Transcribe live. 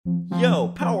Yo,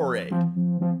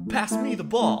 Powerade, pass me the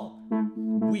ball.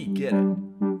 We get it.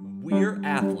 We're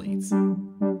athletes.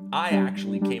 I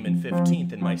actually came in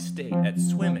 15th in my state at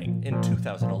swimming in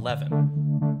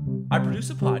 2011. I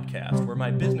produce a podcast where my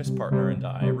business partner and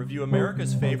I review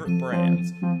America's favorite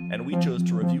brands, and we chose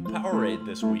to review Powerade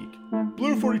this week.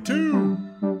 Blue 42!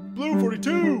 Blue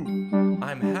 42!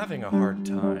 I'm having a hard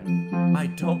time. I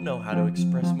don't know how to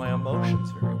express my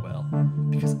emotions very well,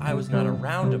 because I was not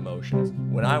around emotions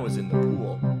when I was in the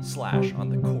pool / on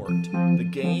the court. The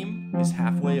game is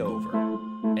halfway over,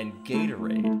 and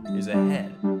Gatorade is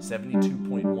ahead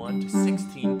 72.1 to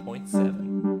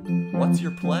 16.7. What's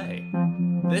your play?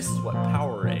 This is what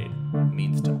Powerade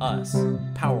means to us.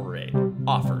 Powerade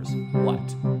offers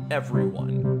what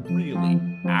everyone really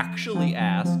actually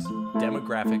asks,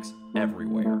 demographics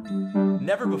everywhere.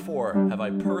 Never before have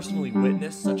I personally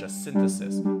witnessed such a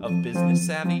synthesis of business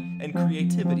savvy and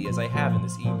creativity as I have in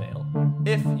this email.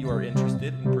 If you are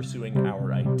interested in pursuing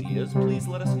our ideas, please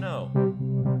let us know.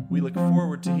 We look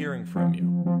forward to hearing from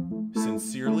you.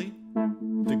 Sincerely,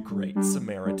 the Great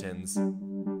Samaritans.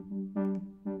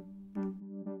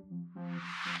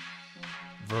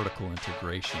 Vertical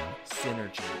integration,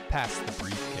 Synergy, pass the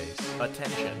briefcase,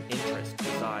 attention, interest,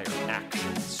 desire,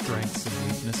 action. strengths and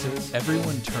weaknesses.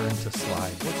 Everyone turn to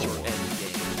slide What's your 4. end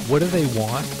game? What do they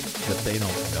want that they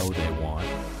don't know they want?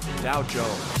 Dow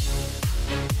Jones.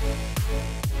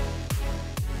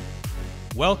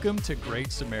 Welcome to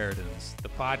Great Samaritans, the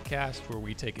podcast where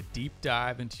we take a deep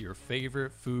dive into your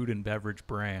favorite food and beverage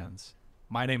brands.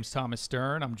 My name's Thomas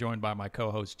Stern. I'm joined by my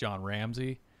co-host John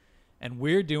Ramsey. And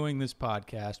we're doing this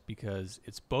podcast because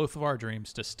it's both of our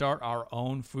dreams to start our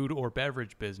own food or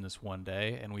beverage business one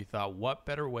day. And we thought, what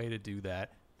better way to do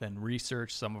that than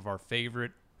research some of our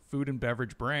favorite food and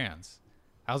beverage brands?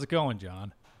 How's it going,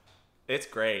 John? It's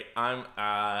great. I'm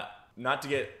not to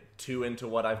get too into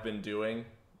what I've been doing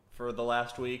for the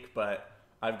last week, but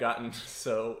I've gotten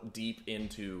so deep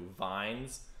into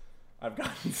Vines. I've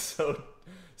gotten so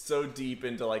deep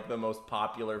into like the most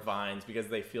popular Vines because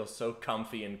they feel so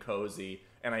comfy and cozy.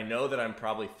 And I know that I'm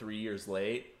probably 3 years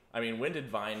late. I mean, when did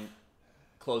Vine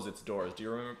close its doors?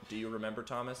 Do you remember,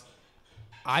 Thomas?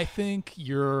 I think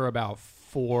you're about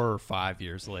 4 or 5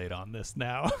 years late on this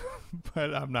now,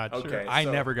 but I'm not sure. Okay, I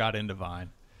so never got into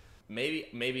Vine.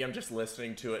 Maybe I'm just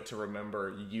listening to it to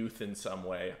remember youth in some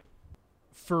way.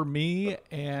 For me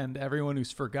and everyone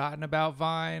who's forgotten about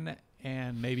Vine,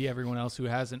 and maybe everyone else who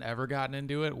hasn't ever gotten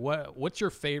into it, what's your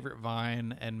favorite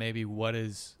Vine, and maybe what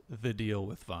is the deal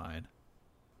with Vine?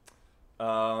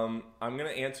 I'm gonna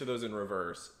answer those in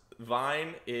reverse.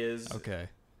 Vine is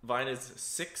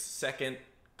 6-second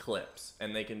clips,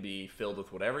 and they can be filled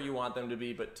with whatever you want them to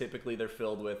be, but typically they're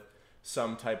filled with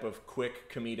some type of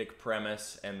quick comedic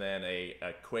premise and then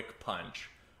a quick punch,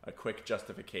 a quick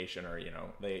justification, or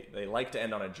they like to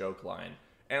end on a joke line.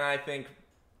 And I think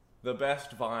the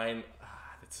best Vine,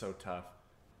 it's so tough.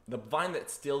 The Vine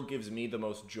that still gives me the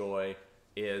most joy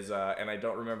is, and I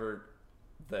don't remember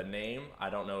the name, I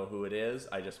don't know who it is,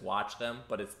 I just watch them,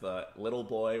 but it's the little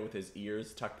boy with his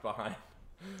ears tucked behind,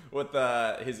 with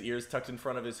his ears tucked in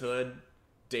front of his hood,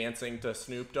 dancing to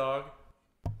Snoop Dogg.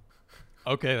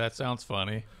 Okay, that sounds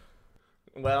funny.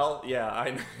 Well,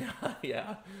 yeah,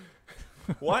 yeah.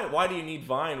 Why do you need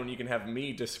Vine when you can have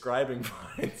me describing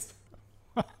Vines?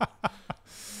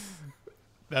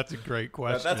 That's a great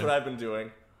question. That's what I've been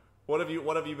doing. What have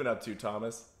you been up to,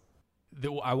 Thomas?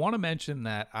 I want to mention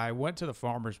that I went to the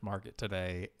farmer's market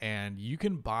today, and you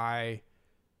can buy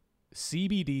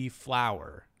CBD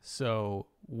flower, so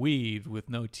weed with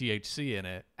no THC in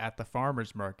it, at the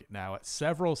farmer's market now at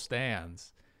several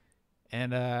stands.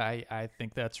 And I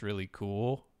think that's really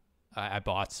cool. I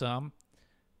bought some,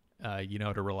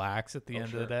 to relax at the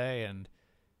end of the day. And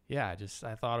yeah,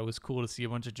 I thought it was cool to see a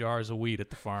bunch of jars of weed at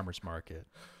the farmer's market.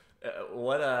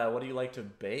 What do you like to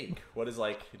bake?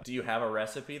 Do you have a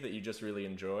recipe that you just really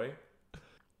enjoy?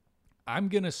 I'm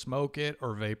going to smoke it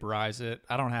or vaporize it.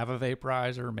 I don't have a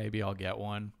vaporizer. Maybe I'll get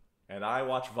one. And I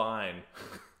watch Vine.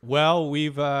 Well,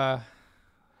 we've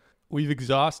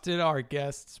exhausted our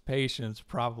guest's patience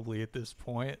probably at this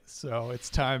point, so it's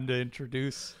time to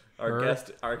introduce her.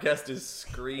 Our guest is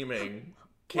screaming.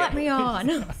 Let me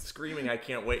on. Screaming, I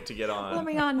can't wait to get on. Let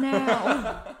me on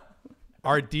now.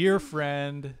 Our dear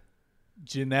friend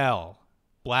Janelle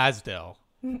Blaisdell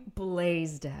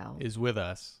Blaisdell is with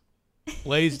us.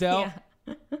 Blaisdell?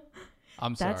 Yeah.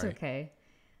 I'm sorry. That's okay.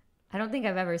 I don't think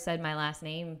I've ever said my last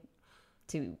name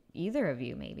to either of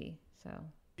you, maybe. So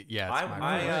yeah,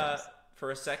 I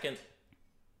for a second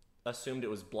assumed it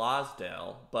was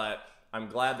Blaisdell, but I'm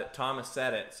glad that Thomas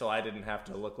said it so I didn't have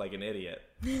to look like an idiot.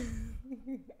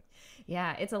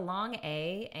 Yeah, it's a long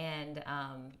A, and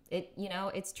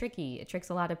it's tricky. It tricks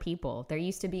a lot of people. There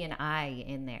used to be an I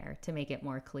in there to make it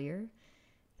more clear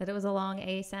that it was a long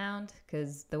A sound,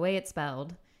 because the way it's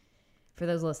spelled, for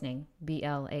those listening,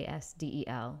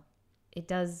 Blasdel, it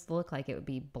does look like it would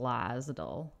be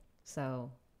Blasdel.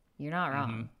 So you're not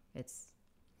wrong. It's,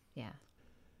 yeah.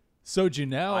 So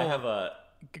Janelle, I have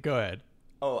go ahead.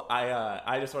 Oh,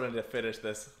 I just wanted to finish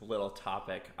this little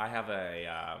topic. I have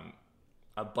a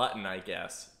button, I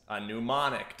guess, a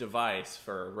mnemonic device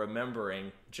for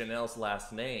remembering Janelle's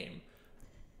last name,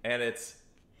 and it's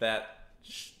that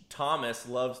Thomas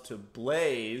loves to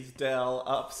blaze Dell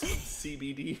up some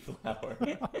CBD flower.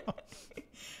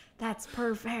 That's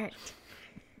perfect.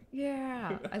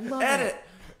 Yeah, I love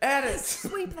Edit.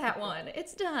 Sweep that one.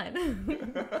 It's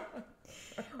done.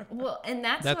 Well, and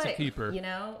that's a what, keeper.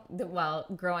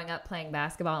 Growing up playing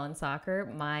basketball and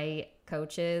soccer, my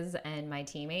coaches and my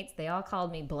teammates, they all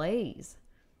called me Blaze.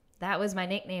 That was my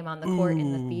nickname on the court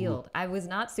in the field. I was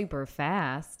not super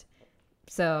fast.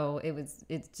 So it's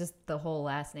just the whole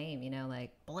last name,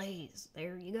 like Blaze.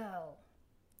 There you go.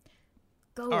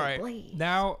 Go, all right. Blaze.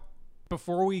 Now,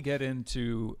 before we get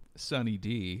into Sunny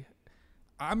D,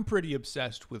 I'm pretty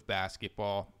obsessed with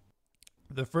basketball.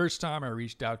 The first time I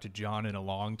reached out to John in a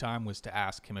long time was to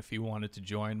ask him if he wanted to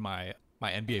join my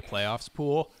NBA playoffs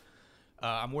pool.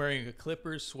 I'm wearing a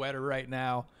Clippers sweater right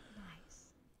now. Nice.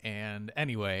 And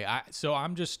anyway, so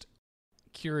I'm just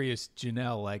curious,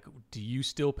 Janelle, like, do you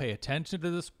still pay attention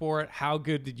to the sport? How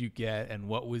good did you get, and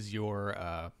what was your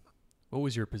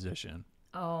position?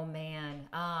 Oh man.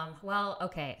 Well,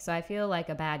 okay. So I feel like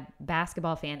a bad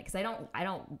basketball fan because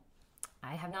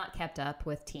I have not kept up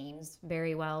with teams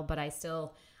very well, but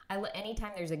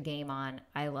anytime there's a game on,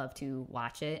 I love to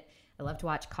watch it. I love to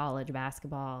watch college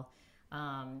basketball.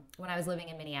 When I was living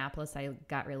in Minneapolis, I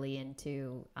got really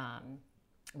into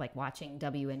like watching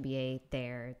WNBA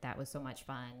there. That was so much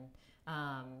fun.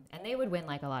 And they would win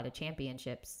like a lot of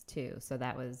championships too. So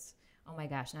that was, oh my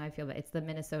gosh, now I feel bad. It's the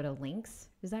Minnesota Lynx.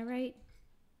 Is that right?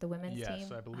 The women's team?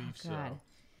 Yes, I believe so.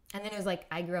 And then it was like,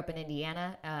 I grew up in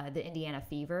Indiana, the Indiana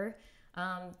Fever.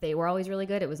 They were always really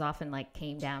good. It was often like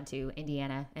came down to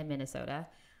Indiana and Minnesota.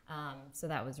 So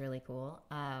that was really cool.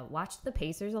 Watched the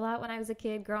Pacers a lot when I was a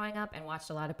kid growing up, and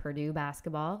watched a lot of Purdue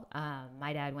basketball.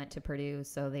 My dad went to Purdue,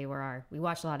 so we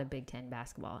watched a lot of Big Ten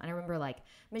basketball. And I remember like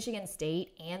Michigan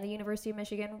State and the University of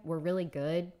Michigan were really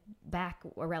good back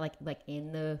around like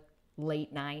in the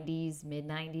late 90s, mid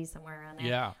 90s, somewhere around there.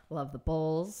 Yeah. Love the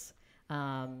Bulls.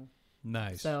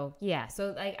 Nice. So yeah,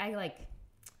 so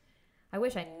I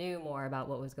wish I knew more about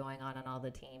what was going on all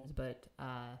the teams, but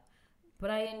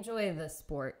I enjoy the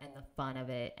sport and the fun of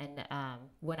it. And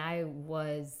when I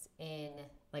was in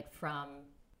from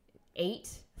 8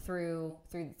 through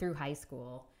high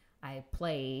school, I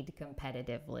played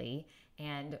competitively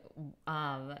and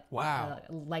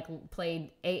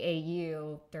played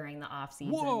AAU during the off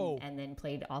season. Whoa. And then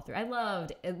played all through. I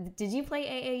loved. Did you play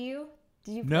AAU?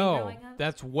 Did you play No, growing up?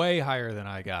 that's way higher than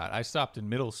I got. I stopped in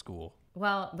middle school.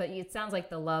 Well, but it sounds like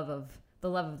the love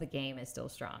of the game is still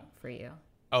strong for you.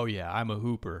 Oh yeah, I'm a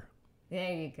hooper.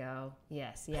 There you go.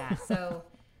 Yes, yeah. So,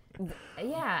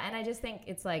 yeah, and I just think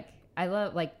it's like I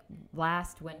love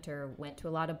last winter went to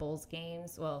a lot of Bulls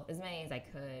games. Well, as many as I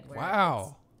could.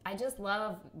 Wow. I just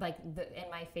love and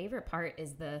my favorite part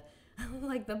is the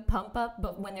the pump up,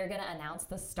 but when they're gonna announce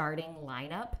the starting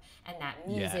lineup and that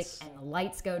music and the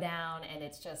lights go down, and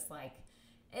it's just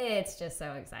it's just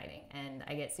so exciting, and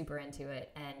I get super into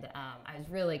it. And I was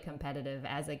really competitive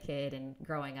as a kid and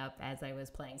growing up as I was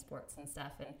playing sports and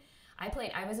stuff. And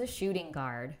I was a shooting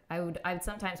guard. I would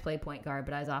sometimes play point guard,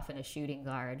 but I was often a shooting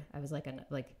guard. I was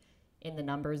in the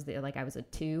numbers, I was a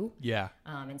 2. Yeah.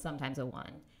 And sometimes a 1.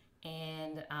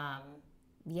 And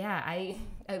I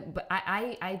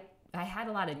had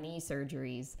a lot of knee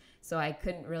surgeries, so I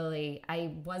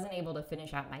wasn't able to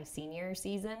finish out my senior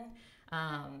season.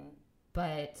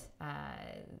 But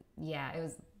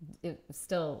it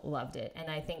still loved it. And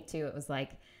I think too, it was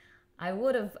I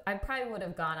probably would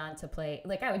have gone on to play,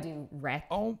 I would do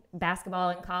rec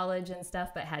basketball in college and stuff,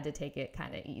 but had to take it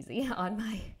kind of easy on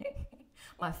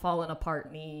my fallen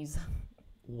apart knees.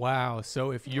 Wow.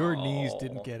 So if your knees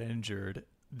didn't get injured,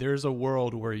 there's a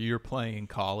world where you're playing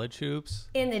college hoops?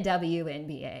 In the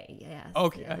WNBA, yes.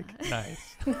 Okay, yeah.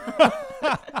 Nice.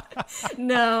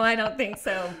 No, I don't think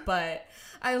so, but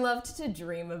I loved to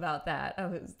dream about that.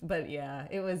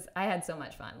 I had so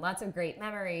much fun. Lots of great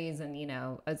memories, and,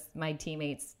 my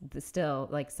teammates still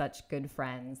such good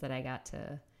friends that I got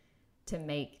to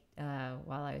make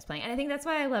while I was playing. And I think that's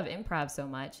why I love improv so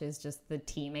much, is just the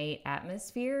teammate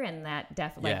atmosphere and that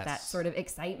like that sort of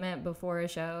excitement before a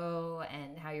show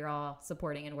and how you're all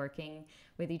supporting and working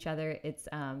with each other.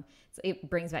 It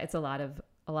brings back, it's a lot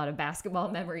of basketball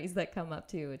memories that come up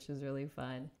too, which is really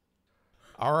fun.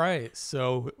 All right,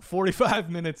 so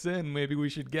 45 minutes in, maybe we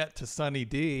should get to Sunny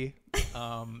D.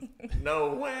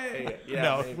 No way. Yeah,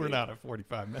 no, maybe. We're not at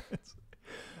 45 minutes.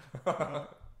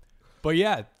 But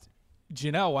yeah,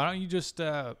 Janelle, why don't you just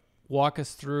walk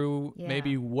us through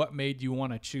maybe what made you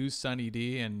want to choose Sunny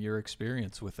D and your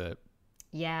experience with it?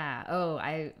 Yeah. Oh,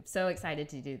 I'm so excited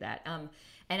to do that.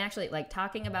 And actually, like,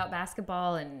 talking about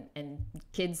basketball and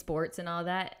kids sports and all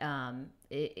that,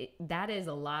 that is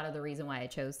a lot of the reason why I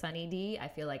chose Sunny D. I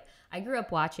feel like I grew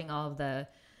up watching all of the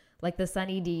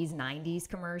Sunny D's 90s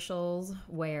commercials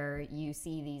where you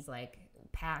see these like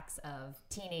packs of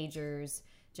teenagers,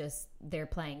 just they're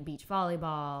playing beach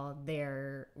volleyball,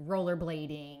 they're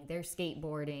rollerblading, they're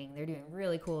skateboarding, they're doing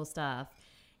really cool stuff.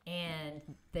 And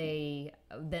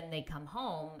then they come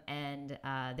home and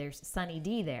there's Sunny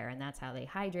D there, and that's how they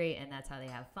hydrate and that's how they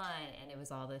have fun. And it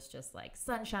was all this just like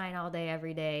sunshine all day,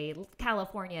 every day.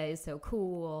 California is so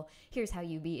cool. Here's how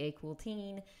you be a cool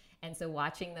teen. And so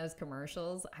watching those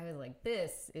commercials, I was like,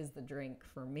 this is the drink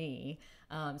for me.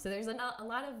 So there's a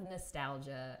lot of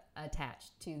nostalgia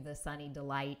attached to the Sunny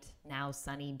Delight, now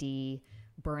Sunny D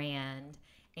brand.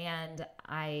 And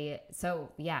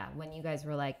when you guys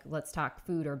were like, let's talk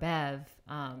food or bev,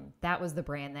 that was the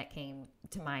brand that came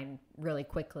to mind really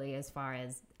quickly. As far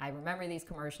as I remember these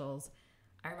commercials,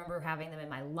 I remember having them in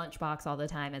my lunchbox all the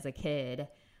time as a kid.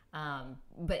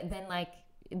 But then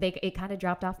it kind of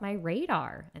dropped off my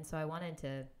radar. And so I wanted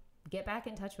to get back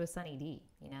in touch with Sunny D,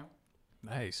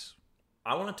 Nice.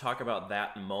 I want to talk about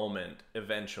that moment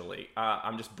eventually.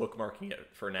 I'm just bookmarking it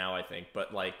for now, I think.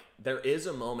 But like, there is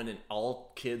a moment in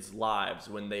all kids' lives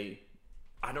when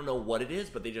I don't know what it is,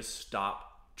 but they just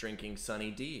stop drinking Sunny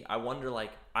D. I wonder,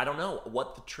 I don't know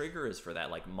what the trigger is for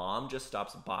that. Like, mom just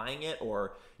stops buying it,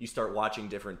 or you start watching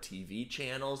different TV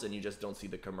channels and you just don't see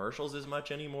the commercials as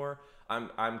much anymore.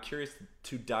 I'm curious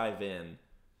to dive in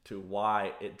to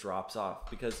why it drops off,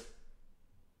 because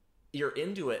you're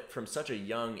into it from such a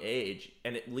young age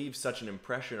and it leaves such an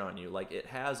impression on you. Like, it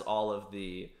has all of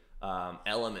the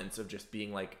elements of just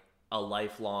being like a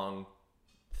lifelong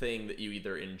thing that you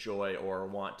either enjoy or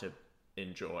want to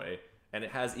enjoy. And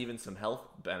it has even some health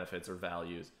benefits or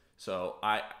values. So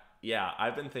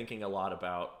I've been thinking a lot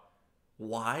about,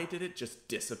 why did it just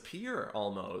disappear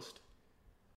almost?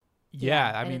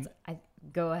 Yeah, I mean,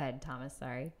 go ahead, Thomas.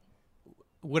 Sorry.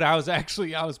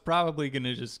 I was probably going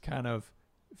to just kind of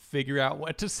figure out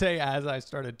what to say as I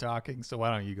started talking. So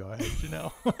why don't you go ahead,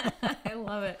 Janelle? I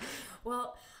love it.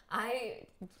 Well,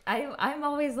 I'm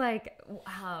always like,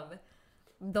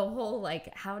 the whole,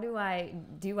 like, how do I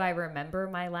remember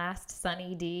my last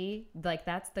Sunny D? Like,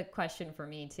 that's the question for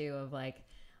me too, of like,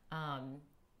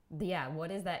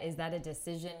 what is that? Is that a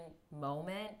decision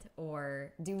moment,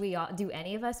 or do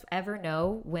any of us ever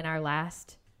know when our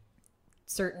last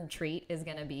certain treat is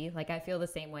going to be? Like, I feel the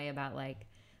same way about like,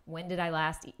 when did I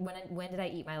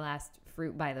eat my last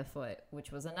fruit by the foot,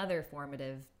 which was another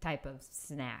formative type of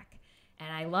snack.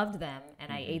 And I loved them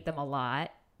and I ate them a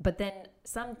lot, but then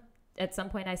at some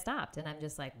point I stopped, and I'm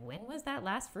just like, when was that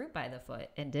last fruit by the foot?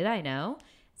 And did I know?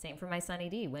 Same for my Sunny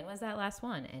D. When was that last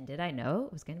one? And did I know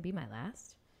it was going to be my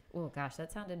last? Oh gosh,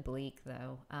 that sounded bleak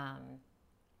though.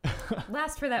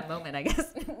 Last for that moment, I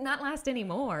guess. Not last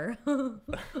anymore.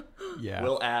 Yeah.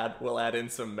 We'll add in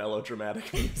some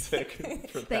melodramatic music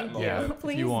for that Thank moment. you. Yeah,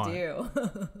 Please do.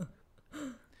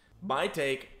 My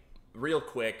take, real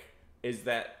quick, is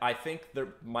that I think there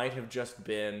might have just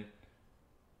been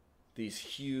these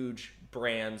huge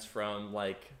brands from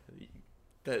like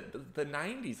the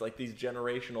 90s, like these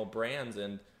generational brands,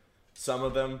 and some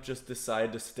of them just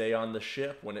decide to stay on the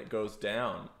ship when it goes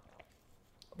down.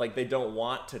 Like, they don't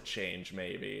want to change,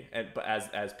 maybe, but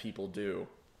as people do.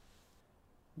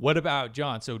 What about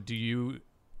John? So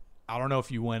I don't know if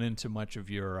you went into much of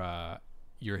your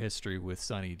history with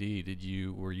Sunny D.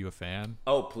 Were you a fan?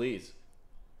 Oh, please.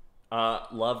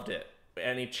 Loved it.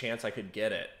 Any chance I could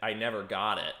get it. I never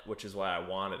got it, which is why I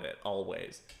wanted it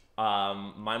always.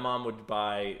 My mom would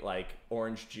buy like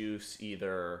orange juice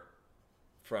either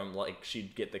from, like,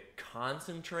 she'd get the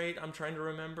concentrate, I'm trying to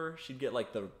remember. She'd get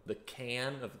like the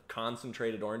can of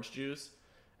concentrated orange juice,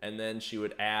 and then she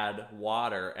would add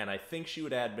water, and I think she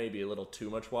would add maybe a little too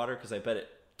much water, because I bet it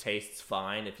tastes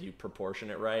fine if you proportion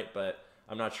it right, but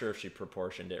I'm not sure if she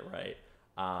proportioned it right.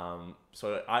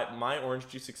 So my orange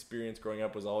juice experience growing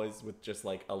up was always with just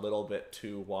like a little bit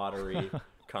too watery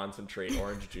concentrate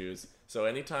orange juice. So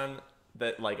anytime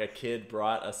that like a kid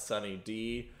brought a Sunny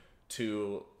D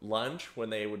to lunch, when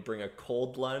they would bring a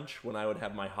cold lunch, when I would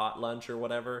have my hot lunch or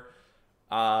whatever,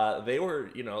 they were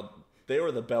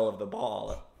the belle of the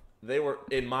ball. They were,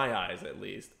 in my eyes at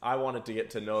least. I wanted to get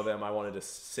to know them. I wanted to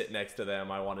sit next to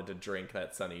them. I wanted to drink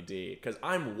that Sunny D because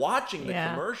I'm watching the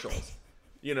commercials.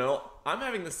 I'm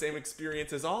having the same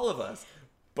experience as all of us,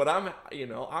 but I'm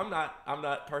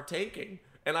not partaking,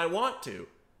 and I want to.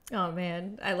 Oh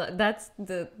man, I love that's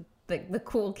the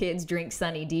cool kids drink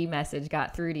Sunny D message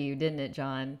got through to you, didn't it,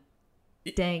 John?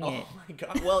 Dang it! Oh my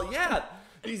God! Well, yeah,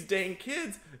 these dang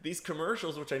kids, these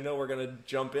commercials, which I know we're gonna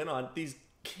jump in on. These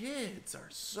kids are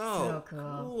so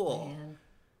cool. Man.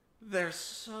 They're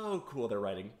so cool. They're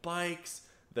riding bikes.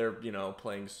 They're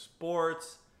playing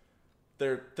sports.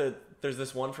 There's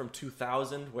this one from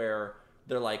 2000 where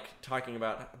they're like talking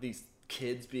about these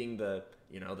kids being the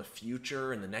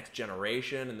future and the next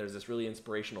generation, and there's this really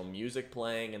inspirational music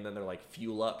playing, and then they're like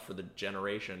fuel up for the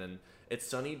generation, and it's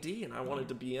Sunny D, and I wanted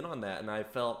to be in on that, and I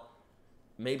felt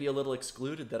maybe a little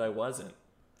excluded that I wasn't.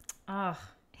 Oh,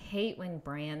 hate when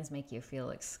brands make you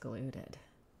feel excluded.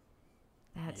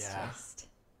 That's just,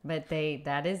 but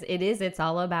it's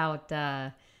all about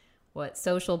what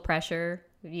social pressure,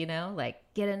 like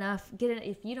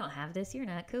if you don't have this, you're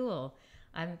not cool.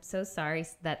 I'm so sorry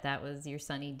that was your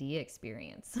Sunny D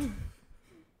experience.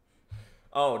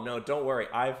 Oh no, don't worry.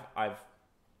 I've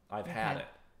had it.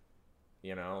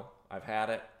 I've had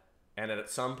it, and at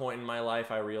some point in my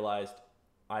life, I realized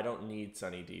I don't need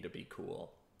Sunny D to be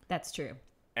cool. That's true.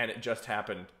 And it just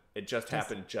happened. It just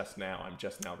happened just now. I'm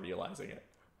just now realizing it.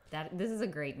 This is a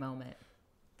great moment.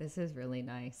 This is really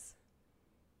nice.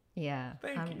 Yeah.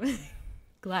 Thank you.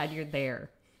 Glad you're there.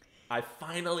 I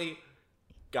finally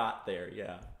got there,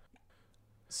 yeah.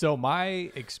 So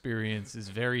my experience is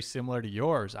very similar to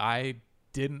yours. I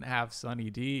didn't have Sunny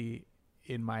D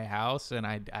in my house, and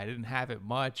I didn't have it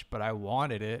much, but I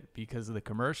wanted it because of the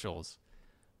commercials.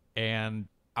 And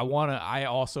I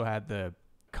also had the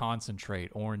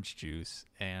concentrate orange juice,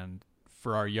 and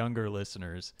for our younger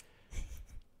listeners,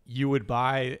 you would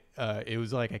buy it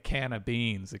was like a can of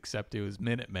beans, except it was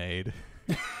Minute Maid.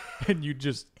 And you'd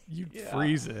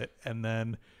freeze it, and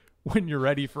then when you're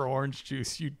ready for orange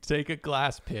juice, you'd take a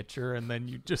glass pitcher, and then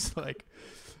you'd just like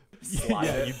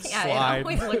slide slide. It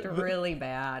always looked really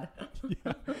bad.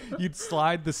 You'd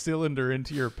slide the cylinder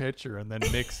into your pitcher and then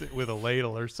mix it with a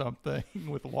ladle or something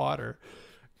with water.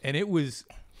 And it was,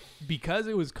 because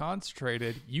it was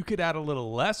concentrated, you could add a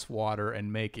little less water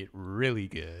and make it really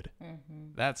good.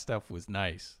 Mm-hmm. That stuff was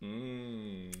nice.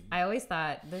 I always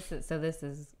thought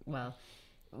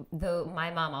though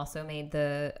my mom also made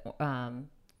the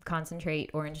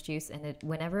concentrate orange juice, and it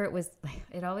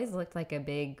always looked like a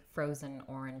big frozen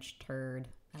orange turd.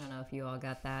 I don't know if you all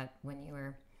got that when you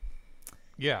were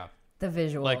the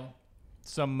visual, like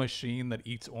some machine that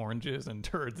eats oranges and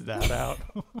turds that out.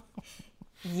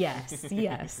 yes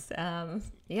and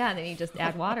then you just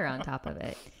add water on top of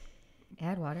it.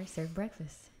 Add water, serve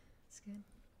breakfast. It's good.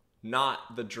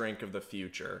 Not the drink of the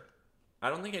future.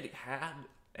 I don't think it had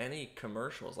any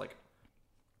commercials. Like,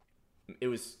 it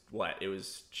was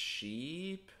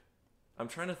cheap. I'm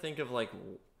trying to think of like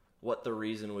what the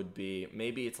reason would be.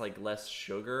 Maybe it's like less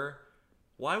sugar.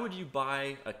 Why would you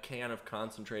buy a can of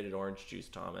concentrated orange juice,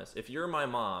 Thomas? If you're my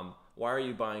mom, why are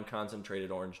you buying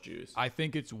concentrated orange juice? I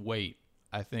think it's weight.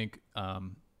 I think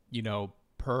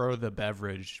per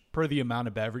the amount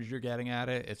of beverage you're getting at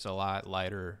it, it's a lot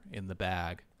lighter in the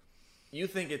bag. You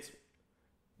think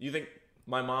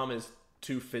my mom is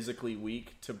too physically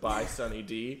weak to buy Sunny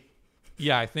D?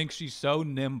 Yeah, I think she's so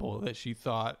nimble that she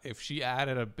thought if she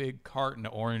added a big carton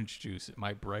of orange juice, it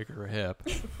might break her hip.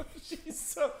 She's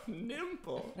so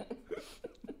nimble.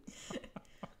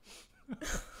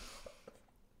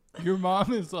 Your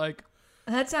mom is like...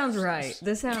 That sounds right.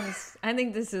 I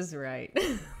think this is right.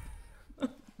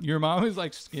 Your mom is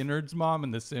like Skinner's mom in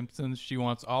The Simpsons. She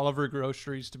wants all of her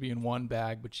groceries to be in one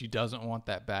bag, but she doesn't want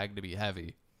that bag to be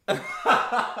heavy.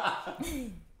 That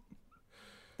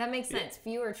makes sense.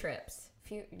 Fewer trips.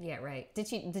 Yeah, right. Did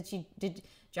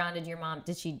your mom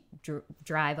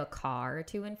drive a car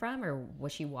to and from, or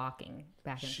was she walking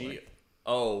back and forth?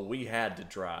 Oh, we had to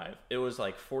drive. It was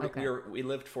like 40. Okay. We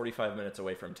lived 45 minutes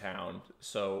away from town,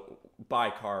 so by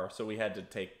car. So we had to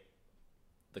take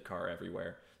the car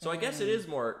everywhere. So I guess it is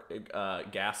more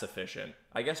gas efficient.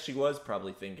 I guess she was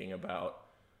probably thinking about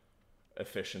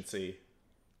efficiency.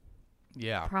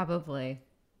 Yeah, probably.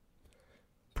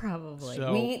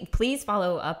 So, please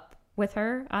follow up with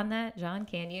her on that, John.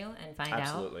 Can you and find out?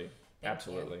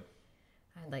 Absolutely.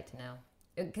 I'd like to know.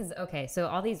 because okay, so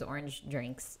all these orange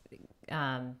drinks,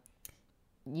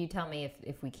 you tell me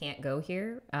if we can't go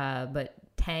here, but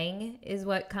Tang is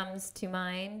what comes to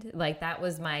mind. Like that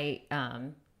was my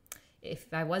if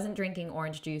I wasn't drinking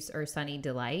orange juice or Sunny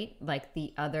Delight, like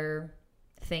the other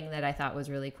thing that I thought was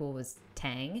really cool was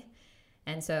Tang.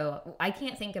 And so I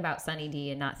can't think about Sunny D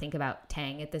and not think about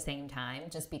Tang at the same time,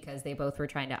 just because they both were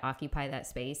trying to occupy that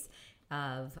space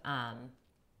of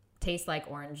taste like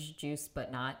orange juice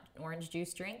but not orange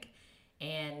juice drink.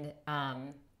 And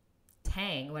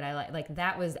Tang, what I like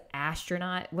that was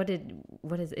astronaut. What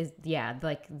is yeah,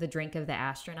 like the drink of the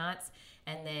astronauts.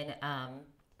 And then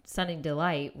Sunny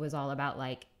Delight was all about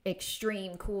like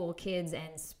extreme cool kids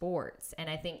and sports. And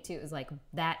I think too it was like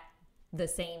that the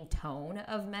same tone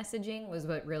of messaging was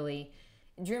what really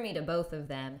drew me to both of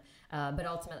them. But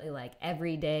ultimately like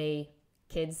everyday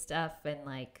kids stuff and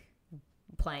like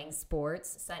playing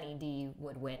sports, Sunny D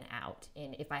would win out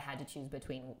in if I had to choose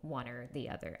between one or the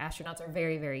other. Astronauts are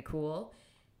very, very cool.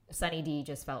 Sunny D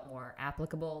just felt more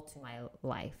applicable to my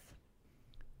life.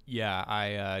 Yeah,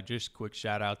 I just quick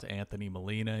shout out to Anthony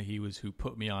Molina. He was who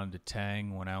put me on to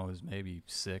Tang when I was maybe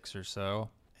 6 or so.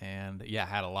 And yeah,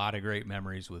 had a lot of great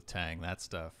memories with Tang. That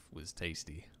stuff was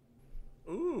tasty.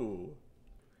 Ooh.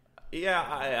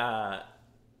 Yeah,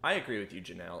 I agree with you,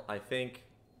 Janelle. I think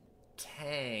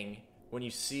Tang, when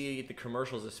you see the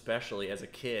commercials, especially as a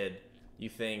kid, you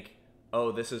think,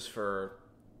 oh, this is for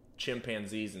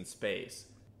chimpanzees in space.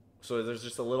 So there's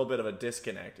just a little bit of a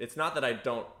disconnect. It's not that I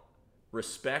don't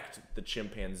respect the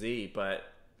chimpanzee, but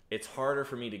it's harder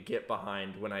for me to get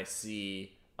behind when I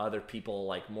see other people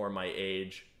like more my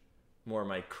age, more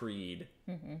my creed,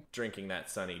 drinking that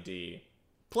Sunny D.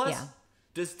 Plus,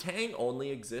 does Tang only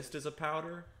exist as a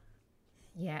powder?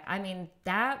 Yeah, I mean,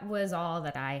 that was all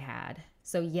that I had.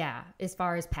 So yeah, as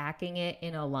far as packing it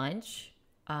in a lunch,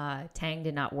 Tang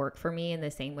did not work for me in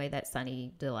the same way that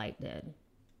Sunny Delight did.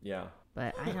 Yeah.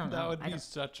 But I don't know. That would be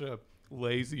such a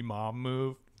lazy mom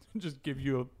move. Just give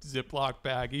you a Ziploc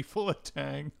baggie full of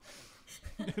Tang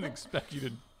and expect you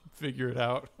to figure it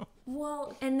out.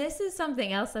 Well, and this is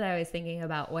something else that I was thinking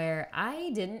about where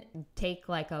I didn't take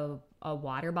like a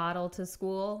water bottle to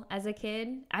school as a kid.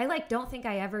 I don't think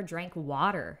I ever drank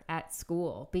water at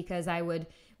school because I would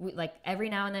like every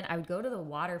now and then I would go to the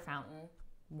water fountain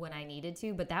when I needed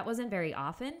to, but that wasn't very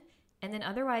often. And then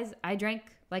otherwise I drank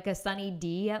like a Sunny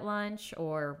D at lunch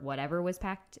or whatever was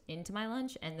packed into my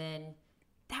lunch. And then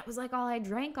that was like all I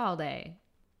drank all day.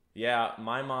 Yeah,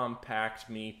 my mom packed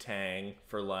me Tang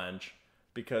for lunch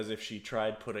because if she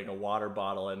tried putting a water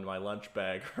bottle in my lunch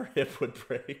bag, her hip would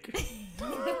break.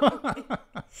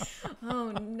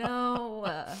 Oh,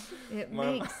 no. It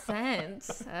makes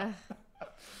sense. I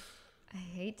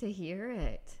hate to hear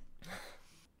it.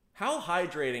 How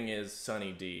hydrating is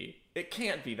Sunny D? It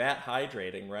can't be that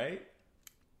hydrating, right?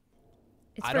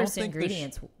 It's I don't first think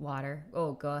ingredients, water.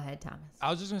 Oh, go ahead, Thomas. I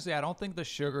was just going to say, I don't think the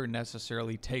sugar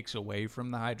necessarily takes away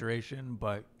from the hydration,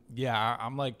 but yeah,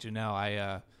 I'm like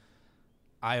Janelle.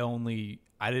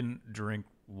 I didn't drink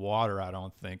water, I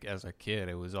don't think, as a kid.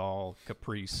 It was all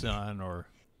Capri Sun or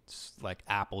like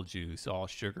apple juice, all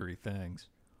sugary things.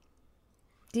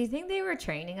 Do you think they were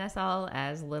training us all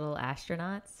as little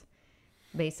astronauts?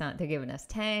 Based on, they're giving us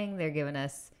Tang, they're giving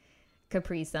us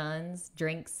Capri Suns,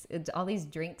 drinks, all these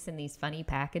drinks in these funny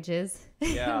packages.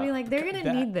 Yeah. I mean, like, they're going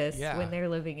to need this yeah. when they're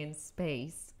living in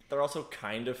space. They're also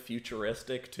kind of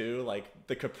futuristic, too. Like,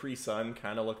 the Capri Sun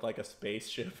kind of looked like a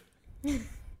spaceship.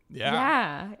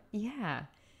 Yeah.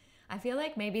 I feel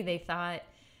like maybe they thought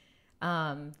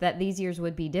that these years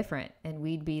would be different and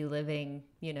we'd be living,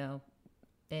 you know,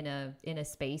 in a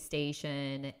space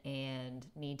station and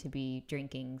need to be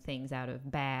drinking things out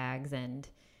of bags and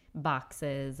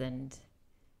boxes and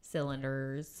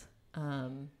cylinders.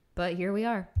 But here we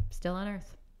are, still on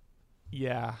Earth.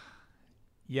 Yeah,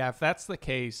 if that's the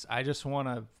case, I just want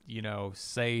to,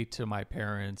 say to my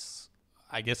parents,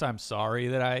 I guess I'm sorry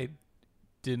that I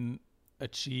didn't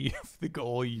achieve the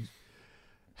goal you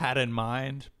had in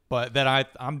mind, but that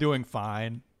I'm doing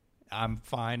fine. I'm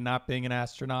fine not being an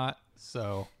astronaut.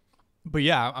 So, but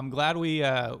yeah, I'm glad we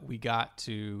got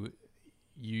to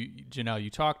you, Janelle. You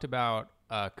talked about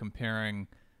comparing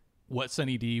what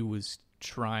Sunny D was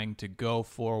trying to go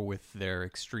for with their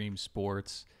extreme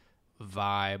sports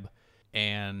vibe,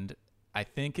 and I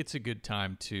think it's a good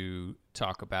time to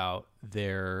talk about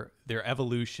their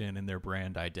evolution and their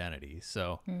brand identity.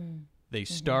 So they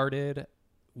started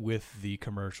with the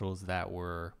commercials that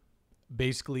were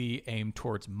basically aimed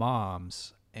towards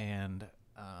moms, and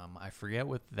I forget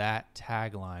what that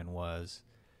tagline was.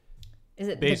 Is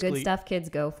it the good stuff kids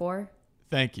go for?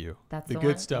 Thank you. That's the the good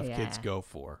one? stuff Yeah. kids go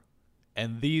for.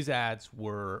 And these ads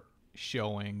were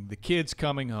showing the kids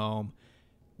coming home,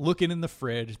 looking in the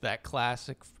fridge, that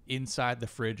classic inside the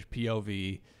fridge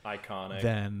POV. Iconic.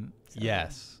 Then,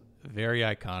 yes, very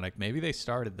iconic. Maybe they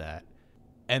started that.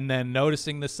 And then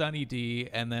noticing the Sunny D,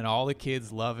 and then all the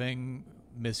kids loving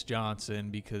Miss Johnson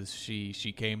because she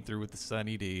came through with the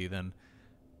Sunny D. Then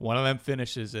one of them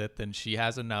finishes it, then she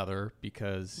has another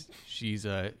because she's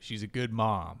a good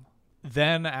mom.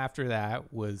 Then after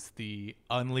that was the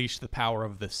Unleash the Power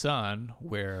of the Sun,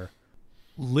 where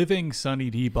living Sunny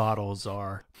D bottles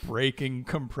are breaking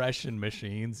compression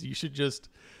machines. You should just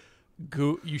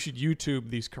you should YouTube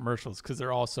these commercials because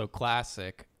they're all so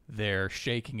classic. They're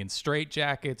shaking in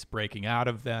straitjackets, breaking out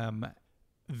of them.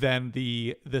 Then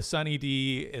the Sunny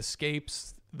D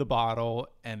escapes the bottle,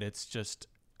 and it's just,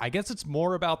 I guess it's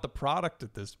more about the product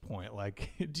at this point.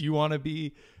 Like, do you want to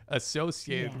be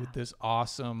associated with this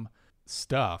awesome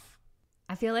stuff?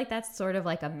 I feel like that's sort of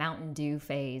like a Mountain Dew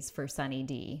phase for Sunny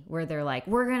D, where they're like,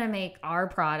 we're going to make our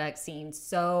product seem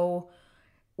so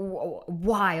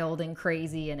wild and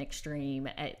crazy and extreme.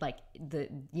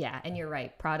 And you're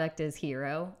right. Product is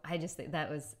hero. I just think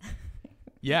that was.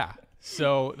 Yeah.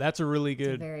 So that's a really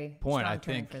good very point. I strong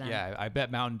turn think, for them. yeah, I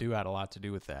bet Mountain Dew had a lot to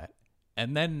do with that.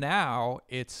 And then now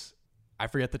it's, I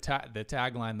forget the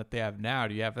tagline that they have now.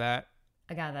 Do you have that?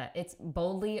 I got that. It's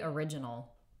boldly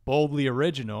original. Boldly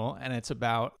original, and it's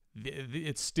about,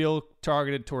 it's still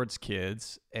targeted towards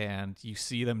kids, and you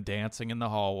see them dancing in the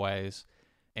hallways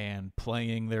and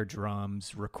playing their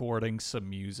drums, recording some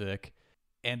music.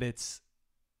 And it's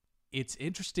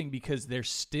interesting because they're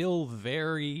still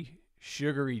very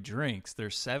sugary drinks.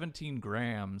 There's 17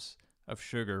 grams of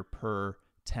sugar per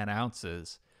 10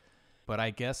 ounces. But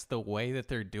I guess the way that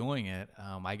they're doing it,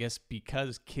 I guess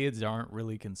because kids aren't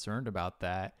really concerned about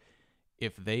that,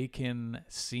 if they can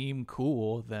seem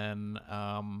cool, then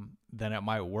it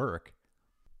might work.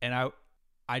 And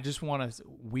I just want to,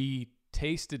 we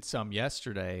tasted some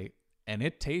yesterday, and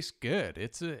it tastes good.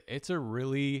 It's a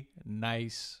really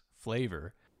nice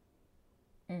flavor.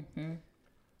 Mm-hmm.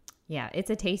 Yeah, it's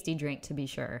a tasty drink to be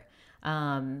sure.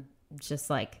 Just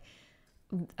like,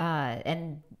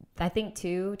 and I think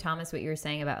too, Thomas, what you were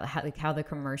saying about how the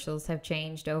commercials have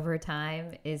changed over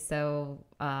time is so.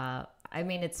 I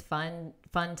mean, it's fun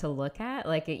to look at.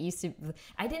 Like it used to.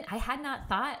 I had not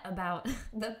thought about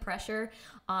the pressure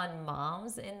on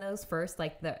moms in those first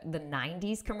the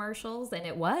 90s commercials, and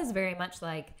it was very much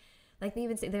like they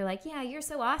even say, they're like, yeah, you're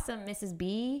so awesome, Mrs.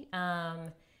 B. Yeah,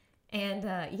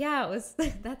 it was.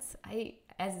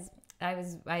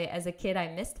 As a kid, I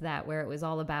missed that, where it was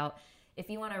all about, if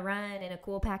you want to run in a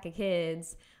cool pack of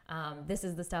kids, this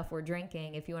is the stuff we're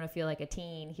drinking. If you want to feel like a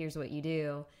teen, here's what you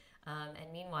do.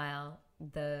 And meanwhile,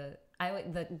 the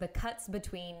cuts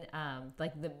between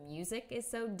the music is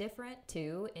so different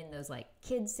too in those like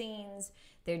kid scenes.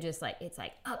 They're just like, it's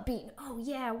like upbeat. Oh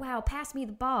yeah, wow, pass me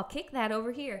the ball, kick that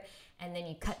over here, and then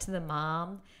you cut to the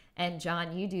mom. And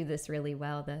John, you do this really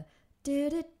well. The do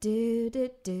do do do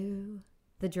do,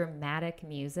 the dramatic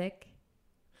music.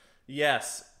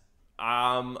 Yes.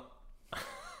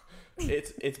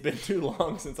 It's been too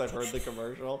long since I've heard the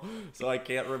commercial, so I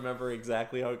can't remember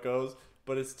exactly how it goes,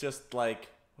 but it's just like,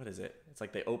 what is it? It's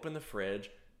like they open the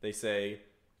fridge, they say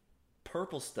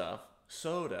purple stuff,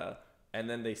 soda, and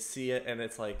then they see it and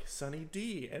it's like Sunny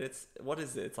D, and it's, what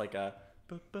is it? It's like a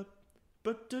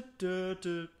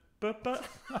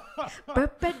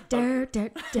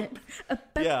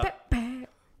yeah.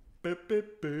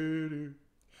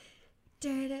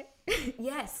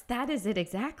 Yes, that is it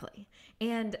exactly.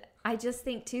 And I just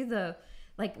think too,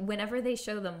 whenever they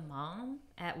show the mom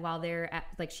while they're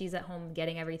at, she's at home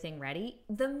getting everything ready,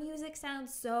 the music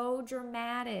sounds so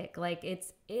dramatic.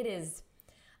 It is.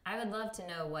 I would love to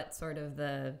know what sort of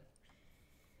the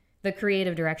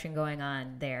creative direction going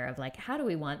on there of how do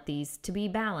we want these to be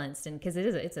balanced, and because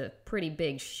it's a pretty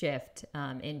big shift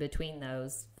in between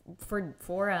those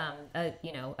for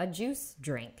a juice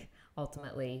drink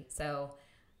ultimately. So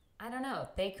I don't know.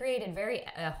 They created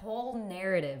a whole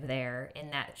narrative there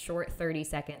in that short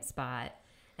 30-second spot.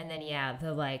 And then, yeah,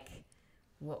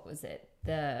 what was it?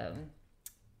 The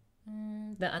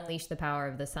Unleash the Power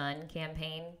of the Sun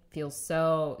campaign feels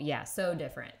so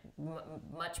different.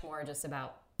 Much more just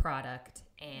about product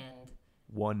and.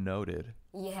 One noted.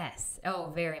 Yes.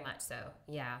 Oh, very much so.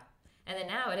 Yeah. And then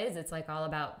now it's all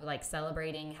about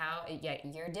celebrating how,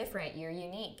 you're different, you're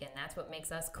unique, and that's what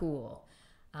makes us cool.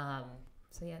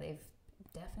 So yeah, they've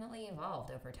definitely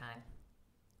evolved over time.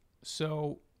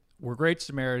 So we're Great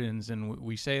Samaritans, and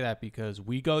we say that because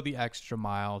we go the extra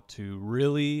mile to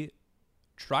really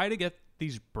try to get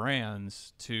these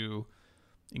brands to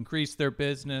increase their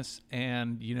business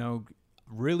and,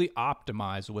 really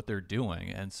optimize what they're doing.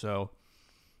 And so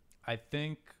I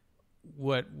think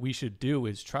what we should do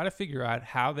is try to figure out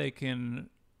how they can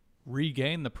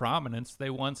regain the prominence they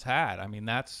once had. I mean,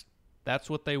 that's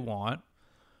what they want.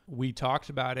 We talked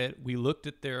about it. We looked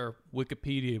at their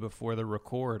Wikipedia before the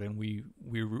record, and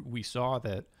we saw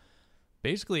that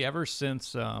basically ever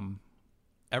since the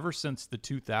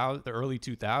early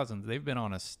 2000s, they've been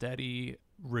on a steady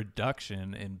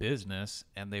reduction in business,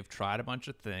 and they've tried a bunch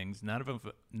of things. None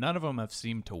of them have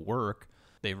seemed to work.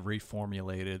 They've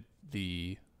reformulated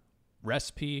the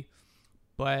recipe,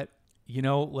 but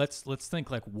let's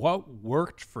think like what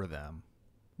worked for them.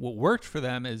 What worked for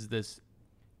them is this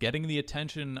getting the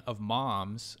attention of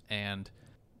moms and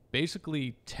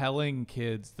basically telling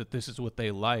kids that this is what they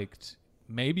liked,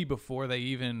 maybe before they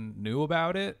even knew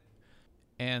about it.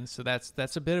 And so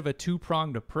that's a bit of a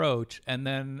two-pronged approach. And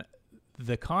then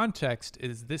the context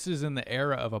is this is in the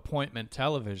era of appointment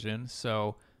television,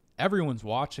 so everyone's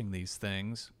watching these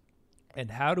things.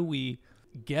 And how do we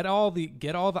get all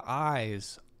the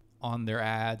eyes on their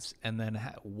ads, and then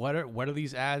what are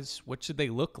these ads? What should they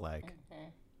look like?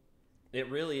 It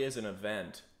really is an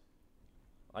event.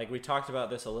 Like, we talked about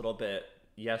this a little bit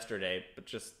yesterday, but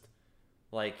just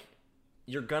like,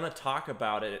 you're gonna talk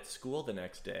about it at school the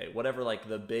next day, whatever like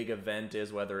the big event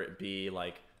is, whether it be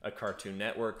like a Cartoon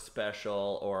Network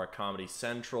special or a Comedy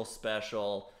Central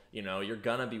special. You're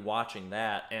gonna be watching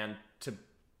that, and to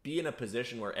be in a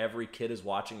position where every kid is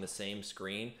watching the same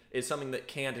screen is something that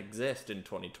can't exist in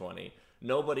 2020.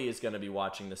 Nobody is going to be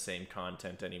watching the same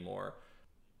content anymore.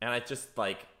 And I just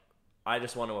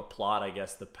want to applaud, I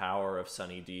guess, the power of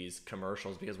Sunny D's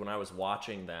commercials, because when I was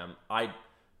watching them, I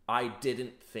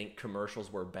didn't think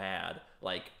commercials were bad.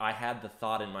 Like, I had the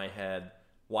thought in my head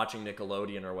watching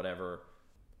Nickelodeon or whatever,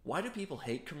 why do people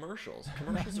hate commercials?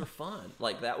 Commercials are fun.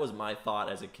 Like, that was my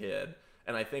thought as a kid.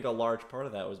 And I think a large part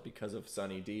of that was because of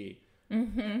Sunny D.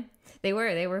 Mm-hmm. They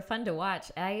were fun to watch.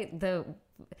 The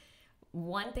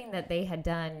one thing that they had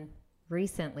done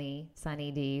recently,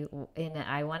 Sunny D,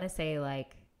 I want to say I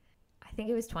think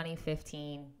it was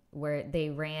 2015, where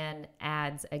they ran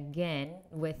ads again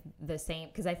with the same,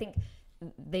 because I think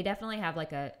they definitely have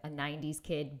like a 90s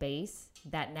kid base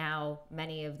that now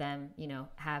many of them,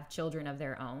 have children of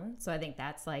their own. So I think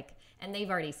that's and they've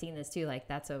already seen this too. Like,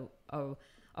 that's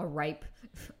a ripe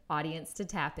audience to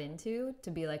tap into,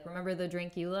 to be like, remember the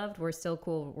drink you loved? We're still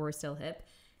cool. We're still hip.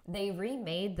 They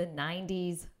remade the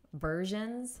 90s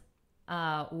versions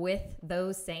with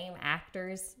those same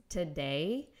actors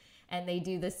today. And they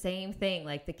do the same thing.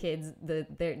 Like, the kids,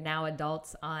 they're now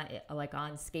adults on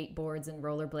skateboards and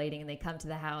rollerblading, and they come to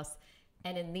the house.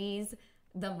 And in these,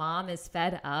 the mom is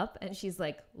fed up, and she's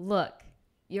like, look,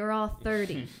 you're all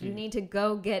 30. You need to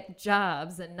go get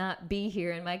jobs and not be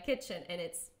here in my kitchen. And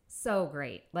it's so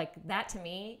great. Like, that to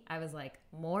me, I was like,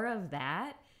 more of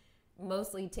that,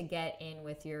 mostly to get in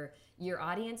with your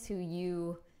audience who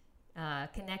you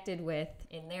connected with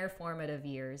in their formative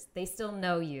years. They still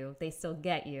know you. They still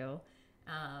get you.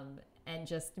 And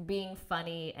just being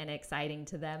funny and exciting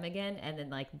to them again. And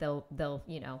then they'll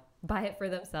buy it for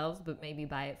themselves, but maybe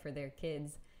buy it for their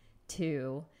kids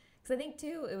too. Because I think,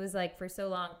 too, it was for so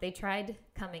long, they tried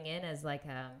coming in as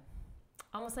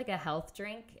almost like a health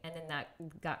drink, and then that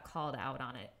got called out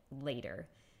on it later,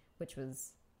 which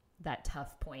was that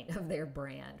tough point of their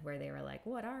brand where they were like,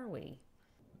 what are we?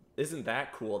 Isn't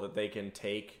that cool that they can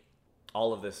take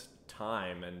all of this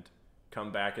time and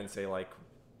come back and say,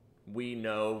 we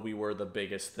know we were the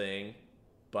biggest thing,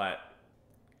 but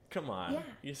come on, yeah.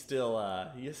 you still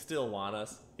want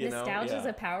us. Nostalgia is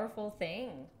a powerful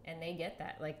thing, and they get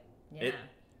that. Yeah.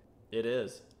 It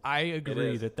is. I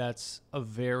agree that that's a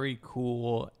very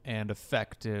cool and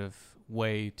effective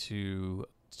way to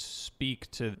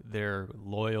speak to their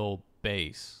loyal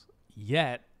base.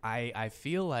 Yet, I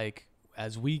feel like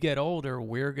as we get older,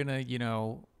 we're going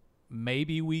to,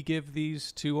 maybe we give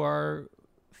these to our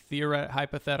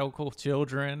hypothetical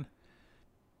children.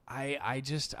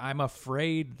 I'm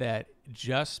afraid that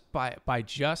just by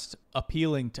just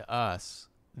appealing to us,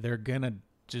 they're going to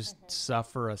just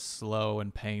suffer a slow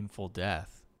and painful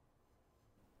death.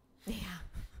 Yeah.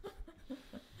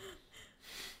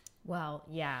 Well,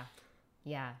 yeah.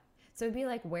 So it'd be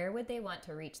where would they want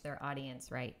to reach their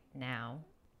audience right now?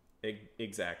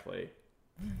 Exactly.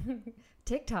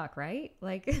 TikTok, right?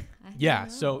 Yeah,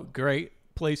 so great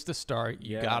place to start.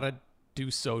 You gotta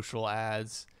do social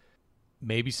ads,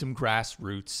 maybe some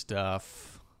grassroots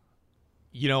stuff.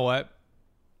 You know what?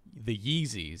 The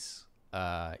Yeezys.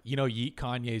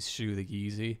 Kanye's shoe, the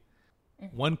Yeezy.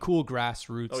 One cool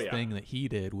grassroots thing that he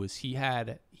did was he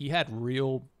had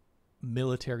real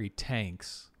military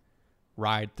tanks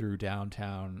ride through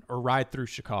downtown or ride through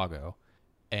Chicago.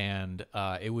 And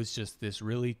it was just this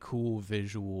really cool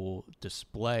visual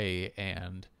display,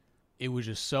 and it was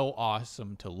just so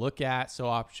awesome to look at, so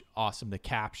awesome to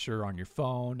capture on your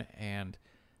phone. And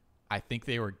I think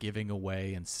they were giving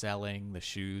away and selling the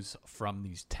shoes from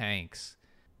these tanks.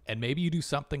 And maybe you do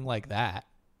something like that.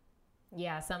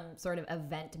 Yeah, some sort of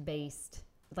event-based,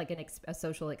 like a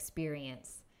social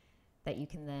experience that you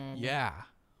can then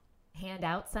hand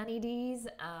out Sunny D's.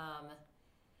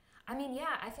 I mean,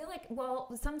 yeah, I feel like,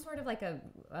 well, some sort of like a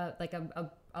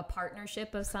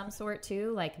partnership of some sort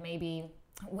too. Like maybe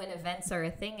when events are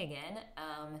a thing again,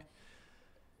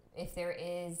 if there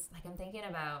is, like, I'm thinking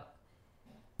about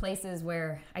places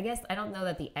where, I guess, I don't know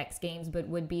that the X Games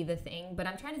would be the thing, but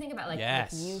I'm trying to think about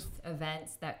like youth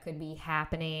events that could be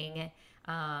happening.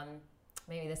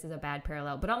 Maybe this is a bad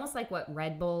parallel, but almost like what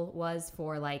Red Bull was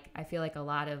for, like, I feel like a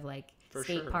lot of like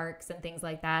skate parks and things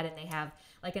like that. And they have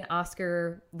like the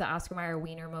Oscar Mayer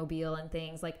Wienermobile and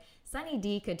things like Sunny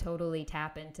D could totally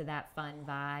tap into that fun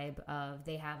vibe of,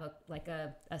 they have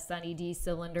a Sunny D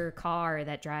cylinder car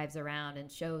that drives around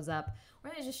and shows up,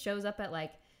 or it just shows up at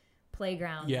like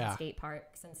playgrounds and skate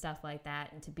parks and stuff like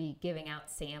that, and to be giving out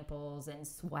samples and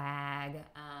swag.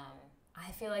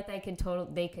 I feel like they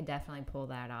could definitely pull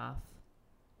that off.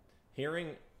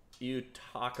 Hearing you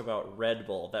talk about Red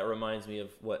Bull, that reminds me of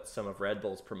what some of Red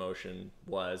Bull's promotion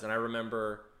was. And I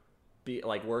remember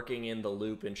working in the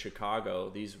Loop in Chicago,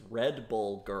 these Red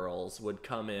Bull girls would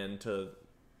come into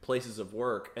places of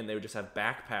work and they would just have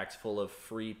backpacks full of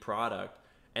free product.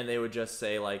 And they would just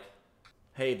say like,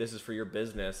 hey, this is for your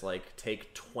business. Like,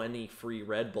 take 20 free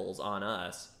Red Bulls on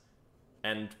us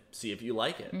and see if you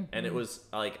like it. Mm-hmm. And it was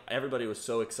like, everybody was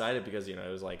so excited because, you know,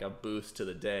 it was like a boost to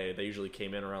the day. They usually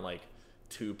came in around like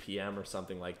 2 p.m. or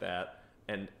something like that.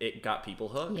 And it got people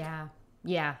hooked. Yeah.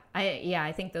 Yeah.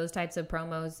 I think those types of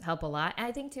promos help a lot. And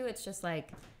I think too, it's just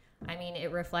like, I mean,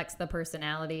 it reflects the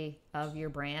personality of your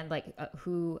brand. Like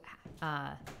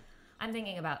I'm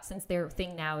thinking about, since their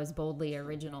thing now is boldly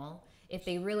original, if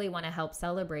they really want to help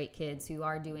celebrate kids who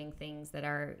are doing things that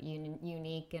are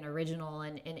unique and original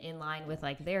and in line with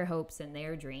like their hopes and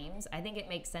their dreams, I think it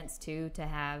makes sense too to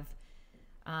have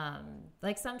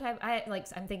like sometimes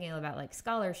I'm thinking about like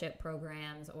scholarship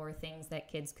programs or things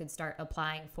that kids could start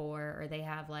applying for, or they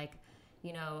have like,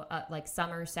 you know, like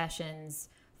summer sessions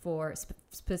for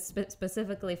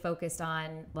specifically focused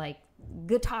on like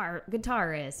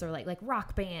guitarists, or like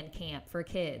rock band camp for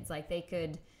kids. Like they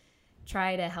could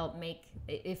try to help make,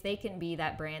 if they can be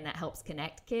that brand that helps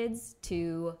connect kids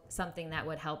to something that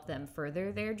would help them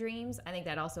further their dreams. I think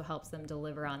that also helps them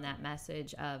deliver on that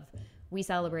message of, we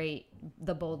celebrate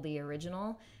the boldly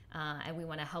original, and we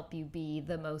want to help you be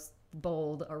the most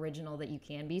bold original that you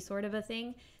can be, sort of a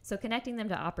thing. So connecting them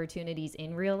to opportunities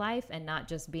in real life and not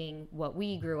just being what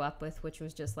we grew up with, which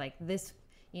was just like this,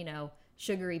 you know,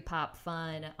 sugary pop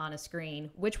fun on a screen,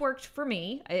 which worked for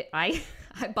me. I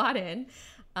bought in.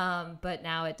 But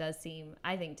now it does seem,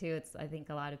 I think too, I think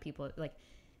a lot of people like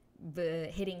the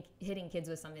hitting kids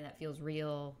with something that feels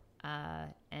real,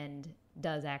 and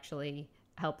does actually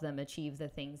help them achieve the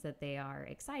things that they are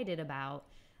excited about,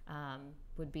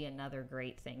 would be another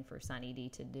great thing for Sunny D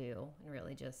to do, and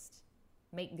really just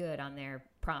make good on their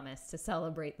promise to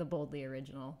celebrate the boldly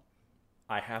original.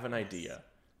 I have an idea.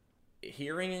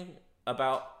 Hearing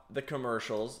about the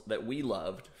commercials that we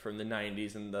loved from the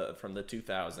 90s and from the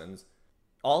 2000s,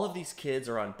 all of these kids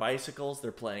are on bicycles,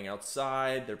 they're playing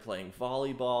outside, they're playing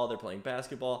volleyball, they're playing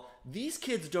basketball. These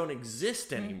kids don't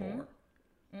exist anymore.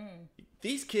 Mm-hmm.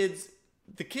 These kids,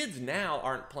 the kids now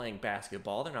aren't playing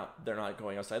basketball. They're not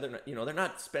going outside. They're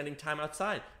not spending time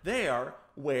outside. They are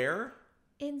where?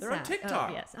 Inside. They're on TikTok.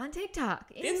 Oh, yes, on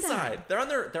TikTok. Inside.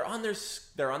 They're on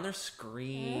their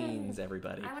screens,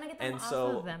 everybody. I want to get them off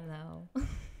of them though.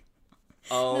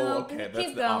 Oh, no, okay.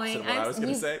 That's the opposite of what I was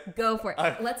going to say. Go for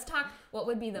it. Let's talk. What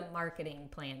would be the marketing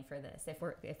plan for this if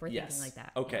we're thinking like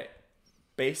that? Okay.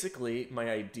 Basically,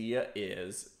 my idea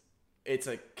is it's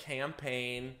a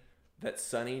campaign that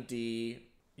Sunny D,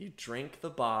 you drink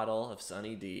the bottle of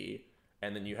Sunny D,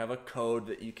 and then you have a code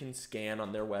that you can scan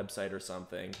on their website or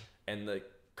something, and the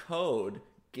code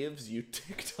gives you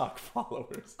TikTok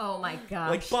followers. Oh my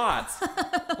gosh. Like bots.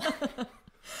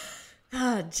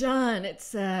 John,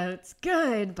 it's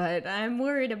good, but I'm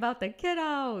worried about the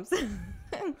kiddos.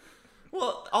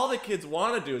 Well, all the kids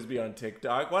want to do is be on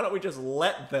TikTok. Why don't we just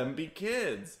let them be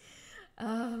kids?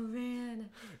 Oh man.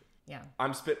 Yeah.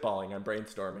 I'm spitballing. I'm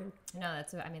brainstorming. No,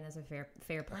 that's a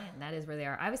fair plan. That is where they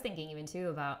are. I was thinking even too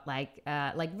about like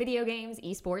video games,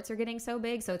 esports are getting so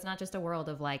big, so it's not just a world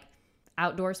of like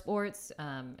outdoor sports,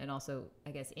 and also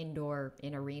I guess indoor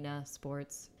in arena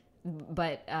sports.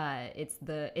 But it's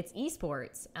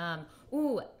esports.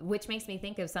 Which makes me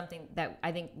think of something that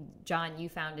I think, John, you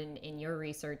found in your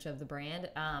research of the brand.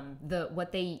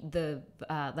 Like the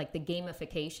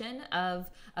gamification of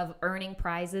earning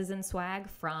prizes and swag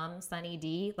from Sunny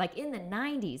D. Like in the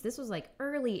 90s, this was like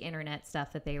early internet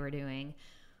stuff that they were doing,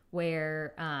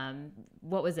 where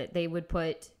what was it? They would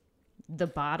put the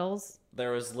bottles.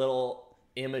 There was little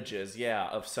images,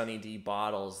 of Sunny D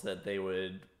bottles that they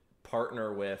would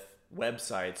partner with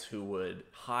websites who would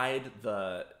hide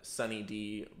the Sunny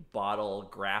D bottle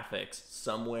graphics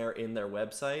somewhere in their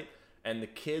website, and the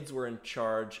kids were in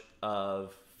charge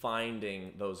of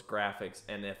finding those graphics,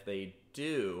 and if they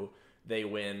do, they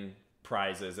win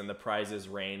prizes, and the prizes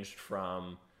ranged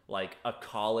from like a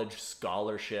college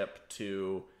scholarship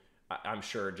to I'm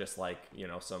sure just like,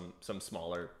 some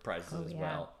smaller prizes as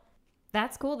well.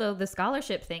 That's cool though. The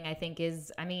scholarship thing, I think,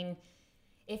 is, I mean,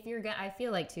 I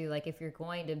feel like too, like if you're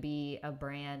going to be a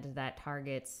brand that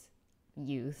targets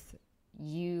youth,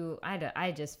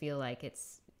 I just feel like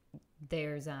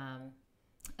there's an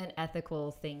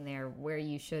ethical thing there where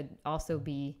you should also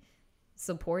be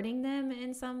supporting them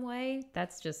in some way.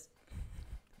 That's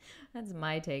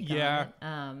my take on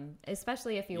it.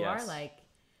 Especially if you are like,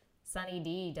 Sunny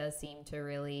D does seem to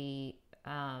really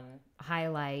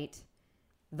highlight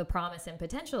the promise and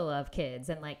potential of kids,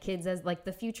 and like kids as like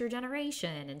the future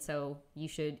generation. And so you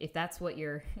should, if that's what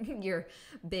your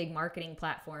big marketing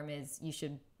platform is, you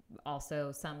should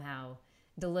also somehow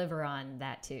deliver on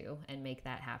that too and make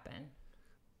that happen.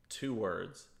 2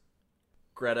 words: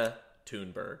 Greta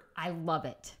Thunberg. I love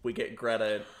it. We get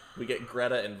Greta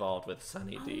involved with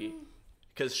Sunny D,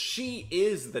 because she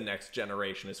is the next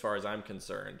generation as far as I'm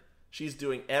concerned. She's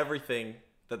doing everything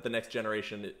that the next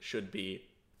generation should be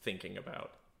thinking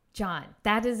about. John,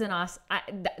 that is an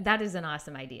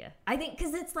awesome idea. I think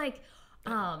because it's like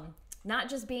not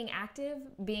just being active,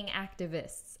 being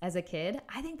activists as a kid.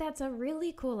 I think that's a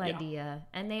really cool idea.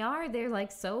 And they're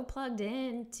like so plugged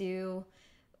in to,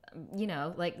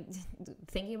 like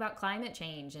thinking about climate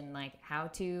change and like how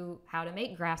to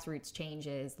make grassroots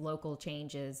changes, local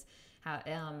changes.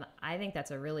 I think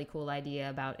that's a really cool idea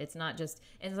about it's not just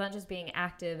being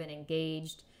active and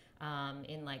engaged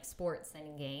in like sports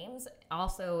and games,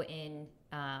 also in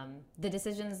the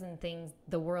decisions and things,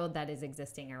 the world that is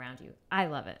existing around you. I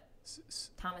love it.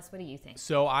 Thomas, what do you think?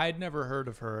 So I'd never heard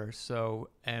of her.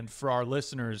 And for our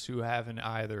listeners who haven't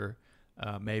either,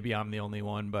 maybe I'm the only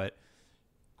one, but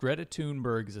Greta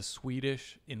Thunberg is a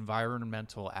Swedish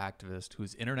environmental activist who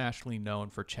is internationally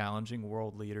known for challenging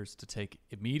world leaders to take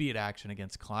immediate action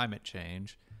against climate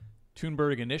change.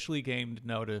 Thunberg initially gained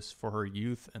notice for her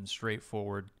youth and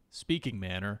straightforward speaking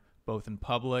manner, both in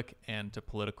public and to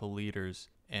political leaders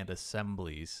and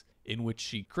assemblies, in which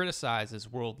she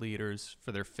criticizes world leaders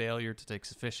for their failure to take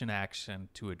sufficient action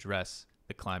to address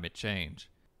the climate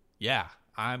change. Yeah,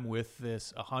 I'm with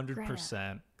this 100%.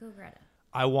 Greta. Go Greta.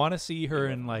 I want to see her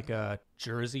in like a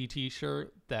Jersey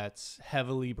t-shirt that's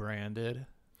heavily branded,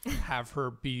 have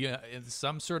her be in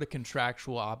some sort of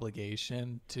contractual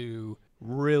obligation to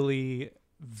really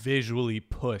visually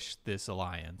push this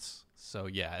alliance. So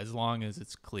yeah, as long as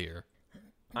it's clear.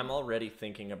 I'm already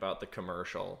thinking about the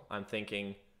commercial. I'm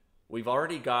thinking, we've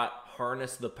already got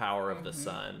harness the power of the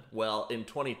sun. Well, in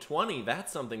 2020,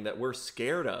 that's something that we're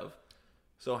scared of.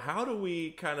 So how do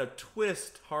we kind of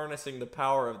twist harnessing the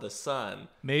power of the sun?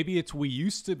 Maybe it's we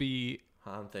used to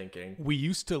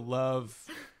love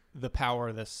the power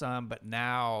of the sun, but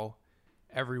now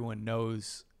everyone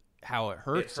knows how it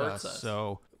hurts us.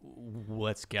 So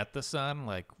let's get the sun.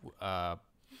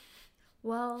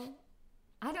 Well,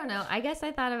 I don't know. I guess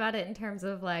I thought about it in terms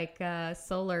of like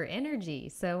solar energy.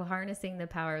 So harnessing the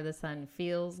power of the sun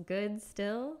feels good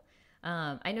still.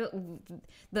 I know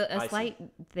a slight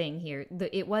thing here.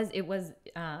 It was.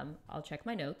 I'll check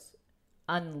my notes.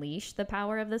 Unleash the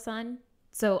power of the sun.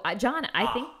 So, John, I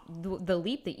think the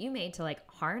leap that you made to like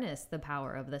harness the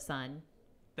power of the sun,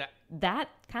 that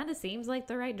kind of seems like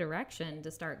the right direction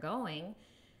to start going.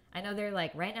 I know they're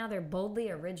like right now they're boldly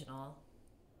original,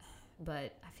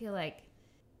 but I feel like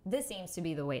this seems to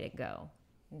be the way to go.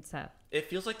 And so it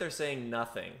feels like they're saying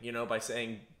nothing, by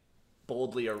saying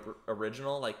boldly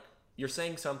original, like. You're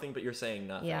saying something, but you're saying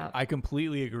nothing. Yeah. I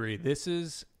completely agree. This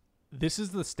is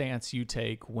the stance you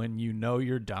take when you know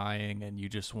you're dying and you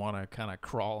just want to kind of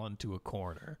crawl into a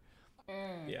corner.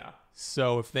 Yeah.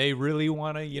 So if they really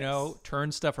want to,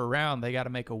 turn stuff around, they got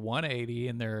to make a 180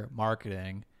 in their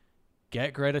marketing.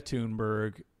 Get Greta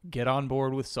Thunberg, get on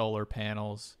board with solar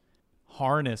panels,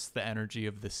 harness the energy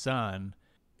of the sun.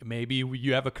 maybe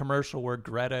you have a commercial where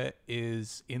Greta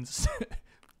is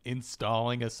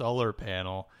installing a solar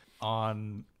panel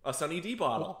on A Sunny D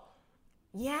bottle.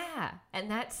 Yeah, and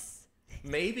that's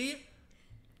Maybe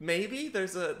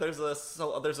there's a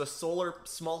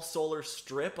small solar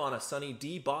strip on a Sunny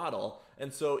D bottle,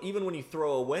 and so even when you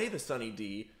throw away the Sunny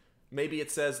D, maybe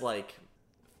it says like,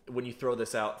 when you throw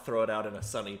this out, throw it out in a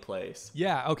sunny place.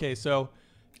 Yeah, okay, so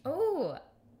oh.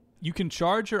 you can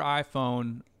charge your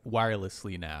iPhone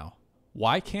wirelessly now.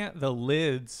 Why can't the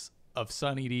lids of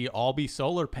Sunny D all be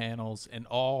solar panels and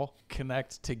all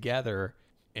connect together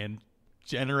and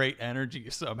generate energy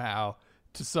somehow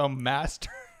to some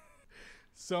master,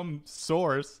 some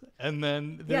source, and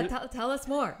then Tell us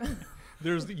more.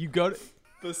 you go to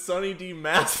The Sunny D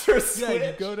master switch.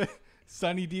 you go to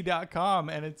sunnyd.com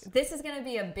and it's This is going to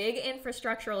be a big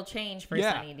infrastructural change for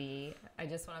Yeah. Sunny D. I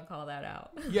just want to call that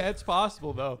out. it's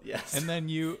possible though. Yes. And then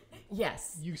you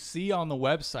Yes. see on the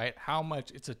website how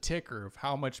much, it's a ticker of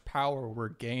how much power we're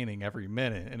gaining every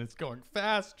minute, and it's going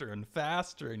faster and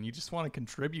faster, and you just want to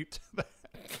contribute to that.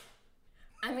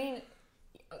 I mean,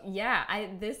 yeah,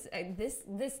 this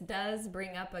does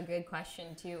bring up a good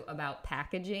question too about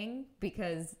packaging,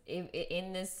 because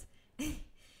in this,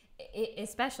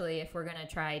 especially if we're going to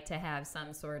try to have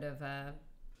some sort of a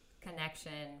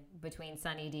connection between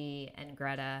Sunny D and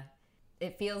Greta,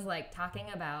 it feels like talking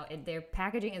about it, their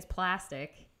packaging is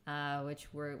plastic, which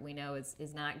we know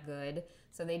is not good.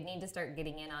 So they need to start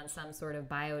getting in on some sort of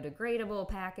biodegradable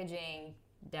packaging.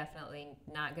 Definitely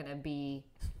not going to be.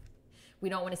 We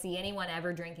don't want to see anyone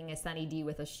ever drinking a Sunny D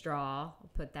with a straw.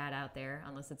 Put that out there,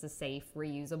 unless it's a safe,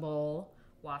 reusable,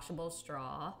 washable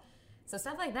straw. So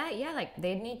stuff like that, yeah, like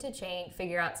they need to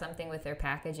figure out something with their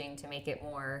packaging to make it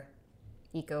more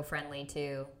eco-friendly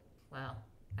too. Well,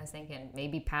 I was thinking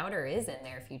maybe powder is in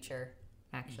their future,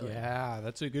 actually. Yeah,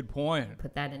 that's a good point.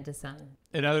 Put that into some.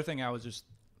 Another thing I was just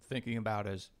thinking about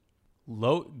is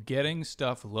getting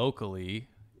stuff locally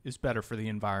is better for the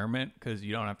environment because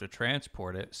you don't have to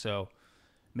transport it. So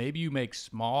maybe you make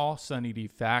small Sunny D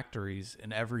factories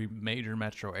in every major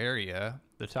metro area,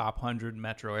 the top 100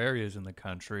 metro areas in the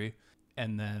country,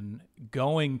 and then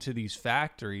going to these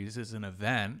factories is an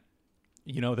event.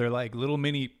 You know, they're like little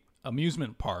mini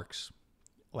amusement parks,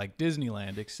 like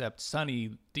Disneyland, except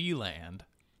Sunny D Land.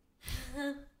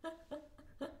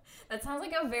 That sounds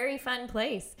like a very fun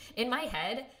place. In my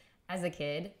head, as a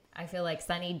kid, I feel like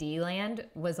Sunny D Land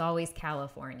was always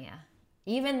California.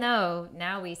 Even though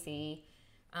now we see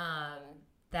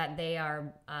that they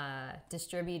are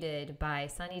distributed by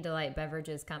Sunny Delight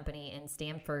Beverages Company in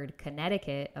Stamford,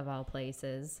 Connecticut, of all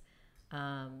places.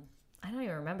 I don't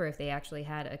even remember if they actually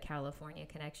had a California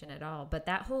connection at all. But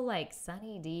that whole like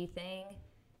Sunny D thing,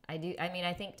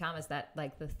 I think, Thomas, that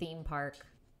like the theme park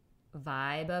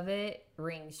vibe of it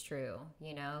rings true,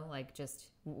 you know, like just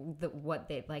what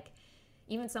they like.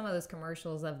 Even some of those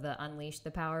commercials of the Unleash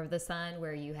the Power of the Sun,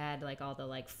 where you had like all the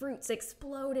like fruits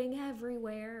exploding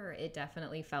everywhere, it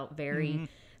definitely felt very,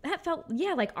 that felt,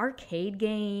 yeah, like arcade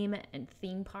game and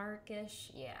theme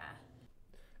park-ish. Yeah.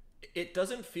 It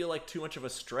doesn't feel like too much of a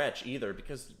stretch either,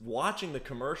 because watching the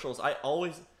commercials,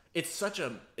 there's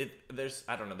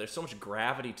so much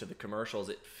gravity to the commercials.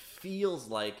 It feels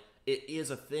like it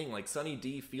is a thing. Like Sunny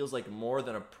D feels like more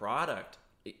than a product.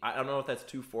 I don't know if that's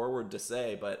too forward to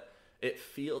say, but it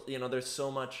feels, there's so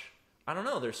much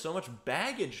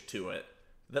baggage to it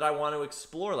that I want to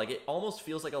explore. Like it almost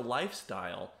feels like a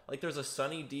lifestyle. Like there's a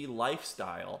Sunny D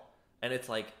lifestyle, and it's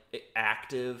like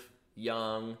active,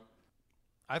 young.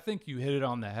 I think you hit it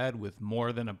on the head with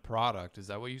more than a product. Is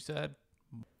that what you said?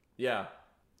 Yeah.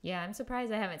 Yeah, I'm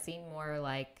surprised I haven't seen more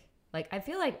like I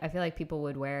feel like people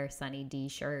would wear Sunny D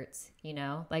shirts, you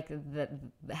know, like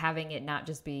having it not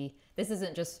just be this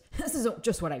isn't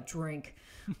just what I drink.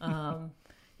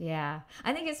 Yeah,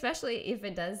 I think especially if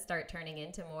it does start turning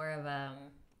into more of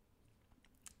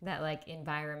that like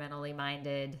environmentally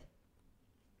minded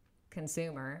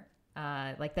consumer,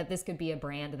 like that this could be a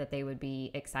brand that they would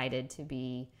be excited to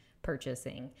be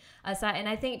purchasing. And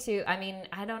I think too, I mean,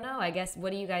 I don't know, I guess,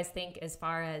 what do you guys think as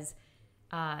far as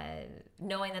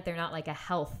knowing that they're not like a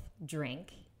health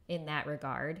drink in that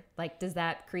regard? Like, does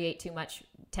that create too much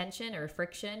tension or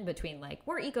friction between like,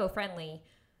 we're eco-friendly,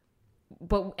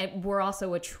 but we're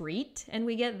also a treat and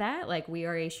we get that, like we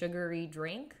are a sugary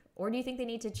drink? Or do you think they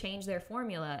need to change their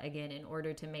formula again in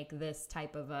order to make this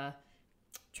type of a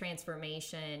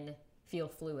transformation feel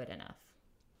fluid enough?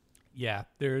 Yeah,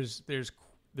 there's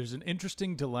an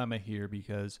interesting dilemma here,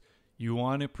 because you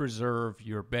want to preserve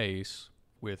your base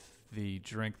with the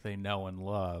drink they know and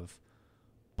love,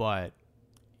 but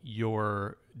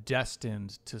you're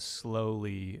destined to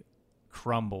slowly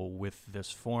crumble with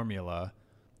this formula.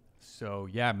 So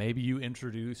yeah, maybe you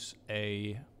introduce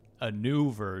a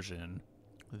new version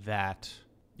that's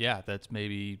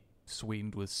maybe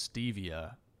sweetened with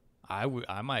stevia.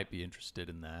 I might be interested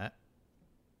in that.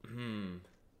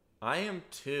 I am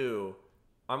too.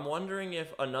 I'm wondering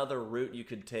if another route you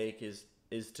could take is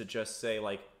to just say,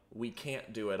 like, we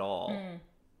can't do it all.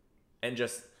 And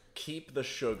just keep the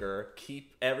sugar,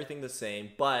 keep everything the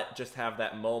same, but just have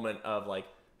that moment of, like,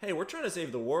 hey, we're trying to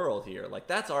save the world here. Like,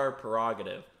 that's our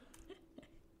prerogative.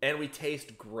 And we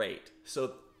taste great.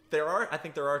 So I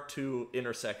think there are two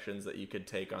intersections that you could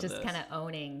take on this. Just kind of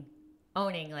owning,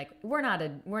 like, we're not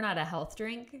a health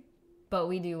drink, but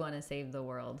we do want to save the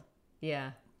world.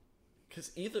 Yeah.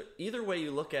 Because either way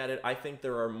you look at it, I think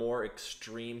there are more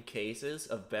extreme cases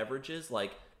of beverages.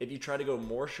 Like, if you try to go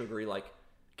more sugary, like,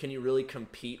 can you really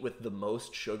compete with the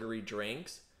most sugary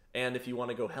drinks? And if you want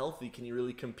to go healthy, can you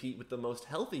really compete with the most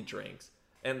healthy drinks?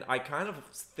 And I kind of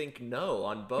think no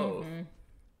on both.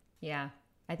 Yeah,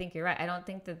 I think you're right. I don't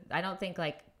think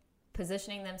like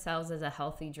positioning themselves as a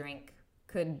healthy drink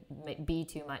could be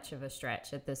too much of a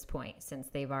stretch at this point, since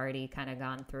they've already kind of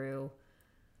gone through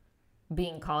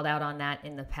being called out on that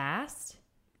in the past.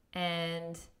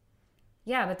 And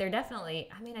yeah, but they're definitely,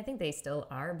 I mean, I think they still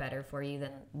are better for you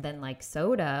than like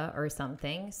soda or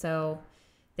something. So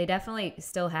they definitely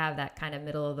still have that kind of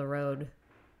middle of the road,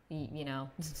 you know,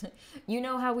 you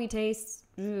know how we taste.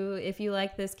 If you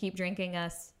like this, keep drinking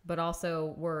us. But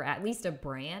also we're at least a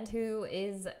brand who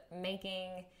is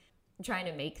trying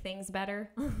to make things better.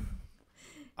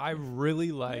 I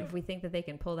really like, if we think that they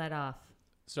can pull that off.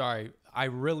 I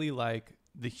really like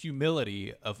the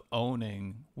humility of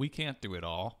owning we can't do it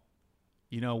all.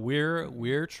 You know,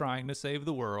 we're trying to save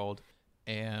the world,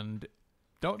 and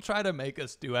don't try to make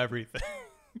us do everything.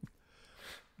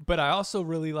 But I also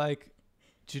really like,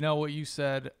 do you know what you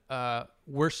said?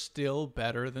 We're still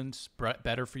better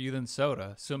for you than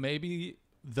soda. So maybe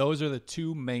those are the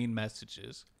two main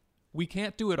messages. We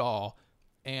can't do it all,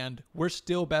 and we're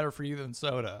still better for you than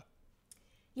soda.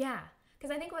 Yeah.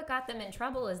 Because I think what got them in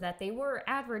trouble is that they were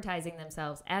advertising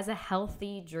themselves as a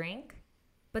healthy drink,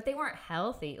 but they weren't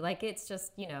healthy. Like, it's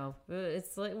just, you know,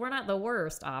 it's like, we're not the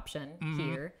worst option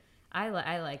here. I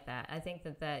like that. I think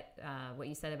that what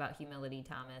you said about humility,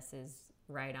 Thomas, is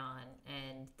right on.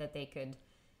 And that they could,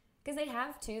 because they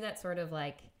have too, that sort of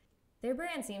like, their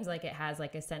brand seems like it has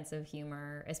like a sense of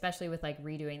humor, especially with like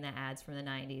redoing the ads from the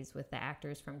 90s with the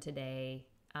actors from today.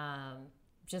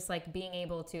 Just like being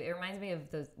able to, it reminds me of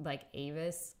the like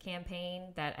Avis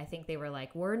campaign that I think they were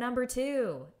like, we're number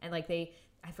 2. And like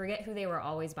I forget who they were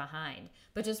always behind,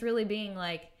 but just really being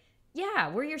like, yeah,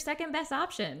 we're your second best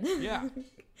option. Yeah.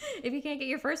 If you can't get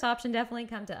your first option, definitely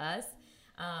come to us.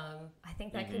 I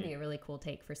think that could be a really cool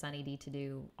take for Sunny D to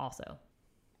do also.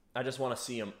 I just want to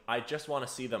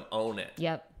see them own it.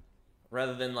 Yep.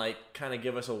 Rather than like kind of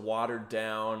give us a watered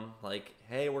down, like,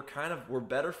 hey, we're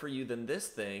better for you than this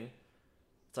thing.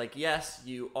 It's like, yes,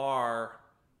 you are,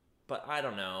 but I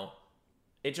don't know.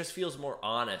 It just feels more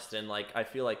honest. And like, I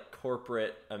feel like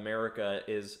corporate America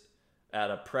is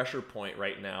at a pressure point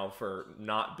right now for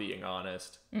not being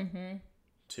honest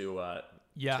to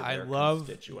I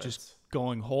love just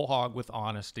going whole hog with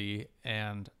honesty.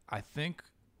 And I think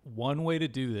one way to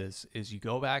do this is you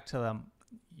go back to them.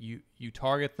 You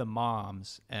target the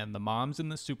moms, and the moms in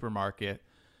the supermarket.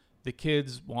 The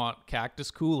kids want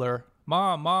Cactus Cooler.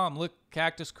 Mom, look,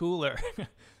 Cactus Cooler.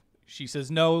 She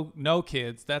says, no,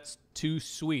 kids, that's too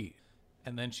sweet.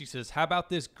 And then she says, how about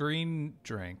this green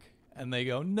drink? And they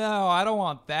go, no, I don't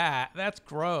want that. That's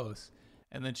gross.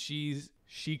 And then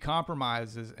she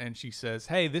compromises and she says,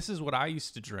 hey, this is what I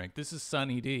used to drink. This is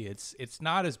Sunny D. It's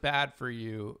not as bad for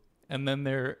you. And then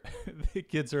the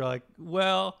kids are like,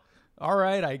 well, all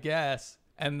right, I guess.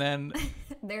 And then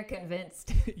they're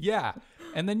convinced. Yeah.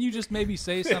 And then you just maybe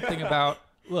say something about,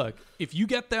 look, if you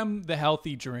get them the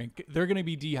healthy drink, they're going to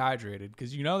be dehydrated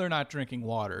because you know they're not drinking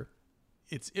water.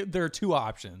 There are two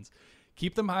options.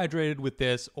 Keep them hydrated with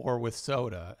this or with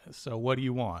soda. So what do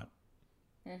you want?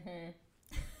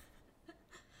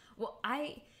 Well,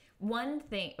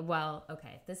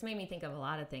 this made me think of a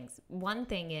lot of things. One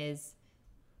thing is,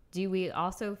 do we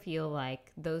also feel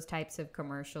like those types of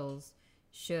commercials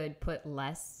should put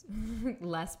less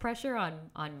pressure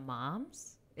on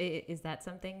moms? Is that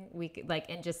something we could like,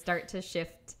 and just start to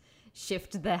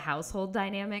shift the household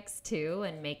dynamics too,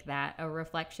 and make that a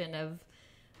reflection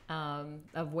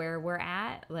of where we're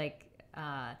at? Like,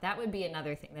 that would be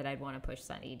another thing that I'd want to push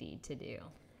Sunny D to do.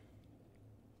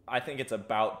 I think it's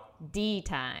about D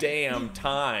time. Damn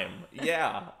time.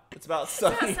 Yeah. It's about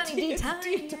Sunny D time.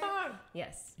 D time.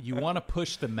 Yes. You want to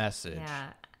push the message.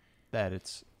 Yeah. that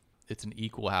it's an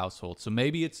equal household. So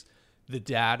maybe it's the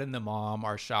dad and the mom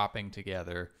are shopping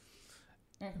together.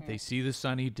 They see the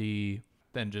Sunny D,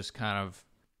 then just kind of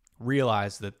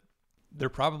realize that they're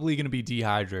probably going to be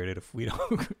dehydrated if we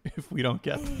don't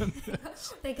get them.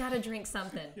 They gotta drink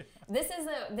something. This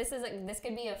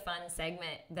could be a fun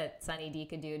segment that Sunny D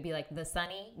could do. It'd be like the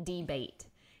Sunny debate,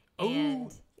 and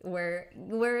where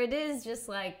it is just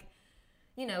like,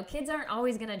 kids aren't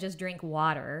always gonna just drink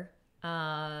water. You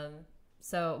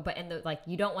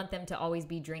don't want them to always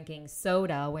be drinking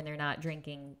soda when they're not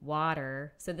drinking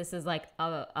water. So this is like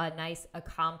a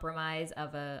compromise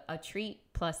of a treat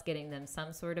plus getting them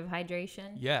some sort of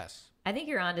hydration. Yes. I think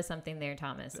you're onto something there,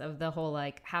 Thomas, of the whole,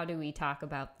 like, how do we talk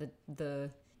about the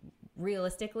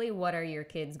realistically, what are your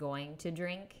kids going to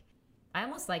drink? I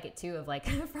almost like it too of like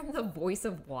from the voice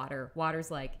of water.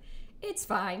 Water's like, it's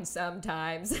fine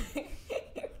sometimes.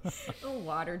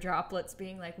 Water droplets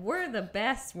being like, we're the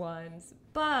best ones,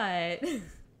 but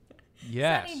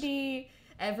yes. Sunny D,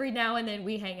 every now and then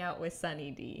we hang out with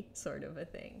Sunny D, sort of a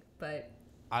thing. But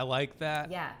I like that.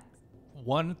 Yeah.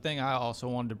 One thing I also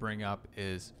wanted to bring up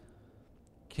is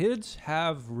kids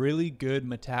have really good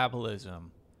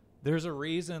metabolism. There's a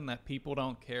reason that people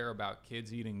don't care about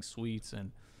kids eating sweets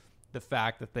and the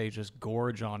fact that they just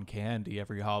gorge on candy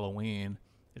every Halloween.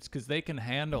 It's because they can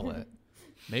handle it.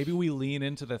 Maybe we lean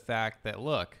into the fact that,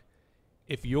 look,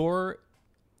 if you're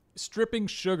stripping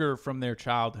sugar from their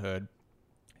childhood,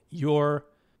 you're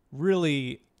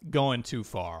really going too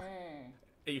far.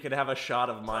 You could have a shot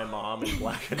of my mom in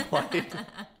black and white.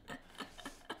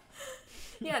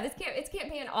 Yeah, it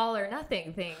can't be an all or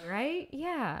nothing thing, right?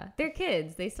 Yeah, they're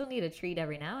kids. They still need a treat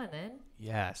every now and then.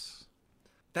 Yes.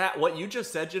 What you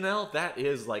just said, Janelle,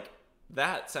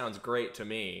 that sounds great to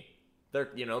me. They're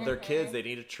kids. They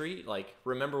need a treat. Like,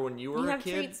 remember when you were a kid?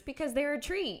 You have treats because they're a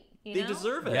treat. They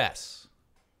deserve it. Yes.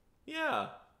 Yeah.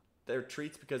 They're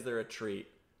treats because they're a treat.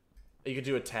 You could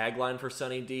do a tagline for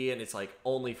Sunny D, and it's like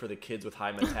only for the kids with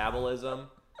high metabolism.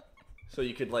 So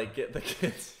you could like get the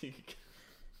kids. You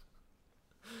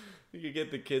could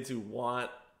get the kids who want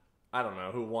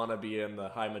to be in the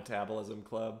high metabolism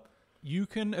club. You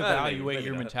can evaluate maybe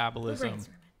your not. metabolism.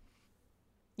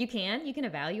 You can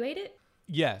evaluate it.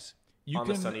 Yes. You on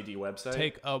can the Sunny D website.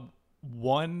 take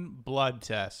one blood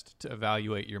test to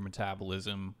evaluate your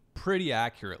metabolism pretty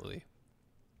accurately.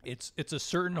 It's a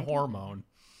certain hormone,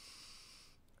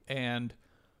 and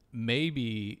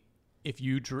maybe if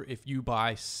you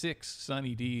buy 6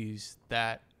 Sunny Ds,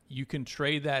 that you can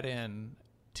trade that in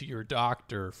to your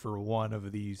doctor for one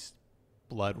of these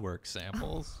blood work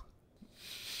samples.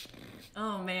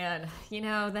 Oh man, the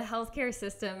healthcare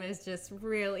system is just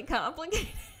really complicated.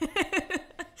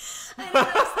 I don't know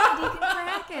if somebody can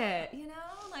crack it,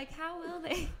 like how will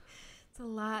they? It's a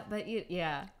lot, but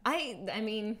I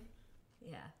mean,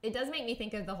 yeah, it does make me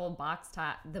think of the whole box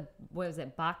top,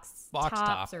 box tops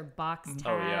top. or box tabs,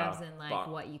 Oh, yeah. and like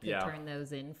what you could turn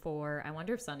those in for. I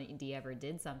wonder if Sunny D ever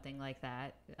did something like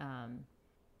that.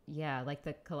 Like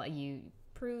the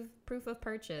proof of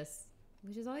purchase,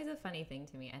 which is always a funny thing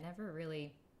to me. I never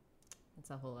really. It's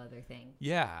a whole other thing.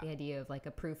 Yeah. The idea of like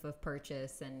a proof of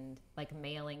purchase and like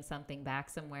mailing something back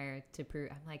somewhere to prove.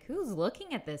 I'm like, who's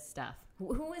looking at this stuff?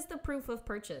 Who is the proof of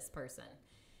purchase person?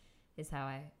 Is how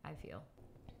I feel.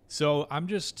 So I'm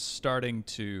just starting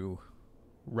to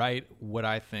write what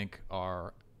I think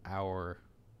are our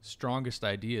strongest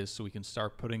ideas so we can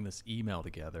start putting this email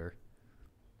together.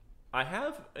 I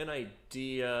have an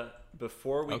idea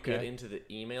before we get into the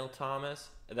email, Thomas,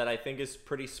 that I think is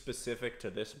pretty specific to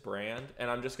this brand. And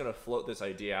I'm just going to float this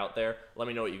idea out there. Let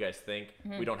me know what you guys think.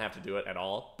 Mm-hmm. We don't have to do it at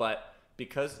all. But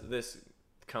because this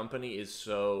company is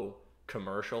so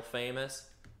commercial famous,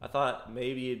 I thought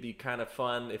maybe it'd be kind of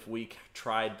fun if we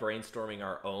tried brainstorming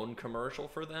our own commercial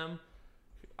for them.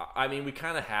 I mean, we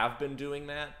kind of have been doing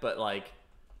that, but like,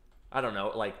 I don't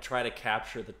know, like try to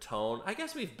capture the tone. I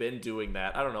guess we've been doing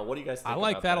that. I don't know. What do you guys think? I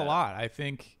like that a lot. I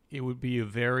think it would be a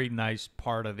very nice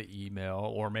part of the email,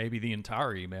 or maybe the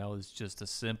entire email is just a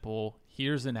simple,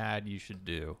 here's an ad you should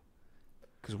do.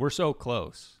 Because we're so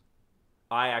close.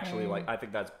 I actually I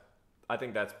think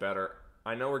that's better.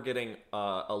 I know we're getting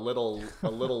a little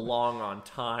long on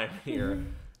time here,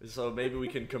 so maybe we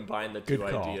can combine the two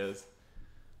ideas.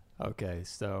 Okay,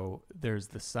 so there's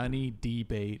the Sunny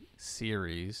Debate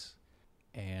series,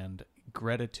 and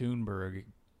Greta Thunberg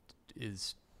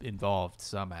is involved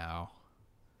somehow.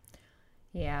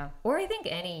 Yeah, or I think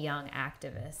any young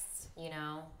activists,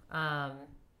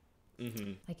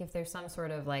 like if there's some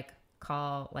sort of like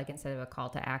call, like instead of a call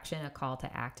to action, a call to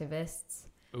activists.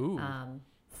 Ooh.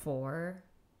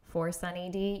 for Sunny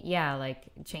D. Yeah, like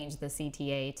change the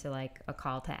CTA to like a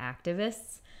call to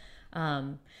activists.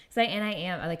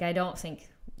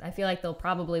 I feel like they'll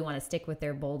probably want to stick with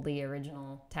their boldly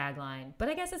original tagline, but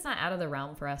I guess it's not out of the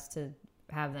realm for us to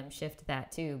have them shift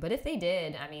that too. But if they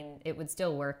did, I mean, it would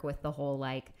still work with the whole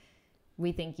like,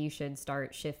 we think you should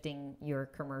start shifting your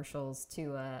commercials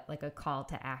to a call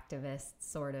to activists,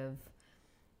 sort of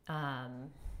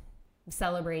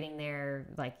celebrating their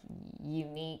like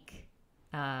unique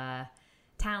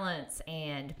talents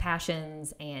and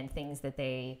passions and things that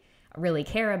they really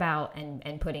care about,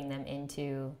 and putting them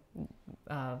into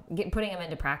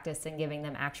practice and giving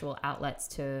them actual outlets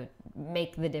to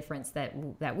make the difference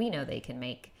that we know they can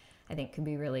make. I think could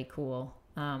be really cool.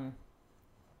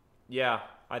 Yeah,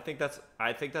 I think that's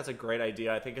a great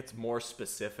idea. I think it's more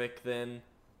specific than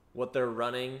what they're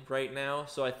running right now.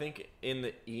 So I think in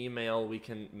the email we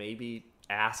can maybe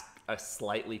ask a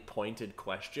slightly pointed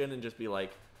question and just be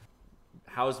like,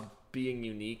 how's being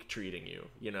unique treating you?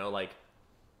 You know, like,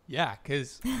 yeah,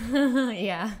 because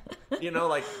yeah, you know,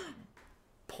 like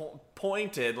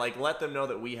pointed, like let them know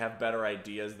that we have better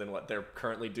ideas than what they're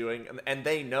currently doing, and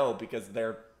they know because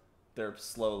they're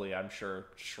slowly, I'm sure,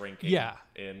 shrinking. Yeah,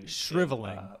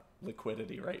 shriveling in,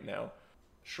 liquidity right now,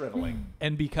 shriveling.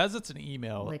 And because it's an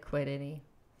email, liquidity.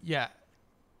 Yeah,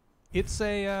 it's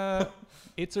a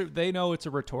they know it's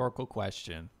a rhetorical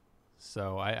question,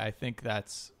 so I think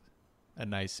that's a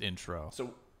nice intro.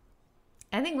 So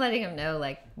I think letting them know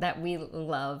like that we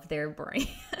love their brand.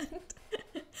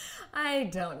 I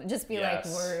don't just be like,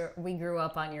 we grew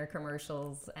up on your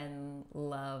commercials and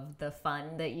love the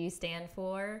fun that you stand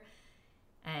for,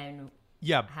 and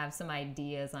have some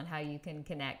ideas on how you can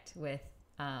connect with.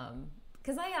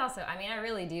 Because I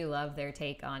really do love their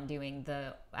take on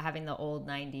having the old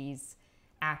 90s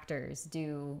actors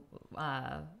do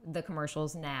the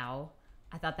commercials now.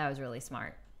 I thought that was really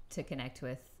smart to connect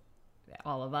with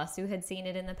all of us who had seen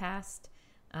it in the past.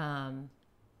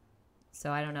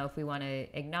 So I don't know if we want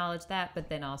to acknowledge that, but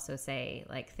then also say,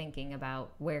 like, thinking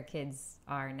about where kids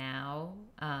are now.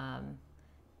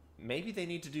 Maybe they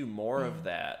need to do more of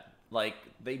that. Like,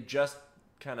 they just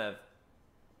kind of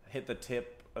hit the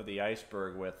tip of the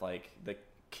iceberg with, like, the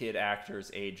kid actors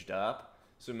aged up.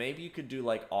 So maybe you could do,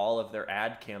 like, all of their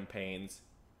ad campaigns,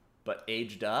 but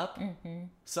aged up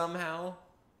somehow.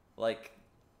 Like,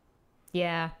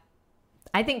 yeah.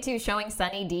 I think too, showing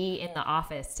Sunny D in the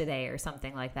office today or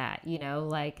something like that, you know,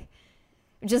 like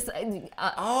just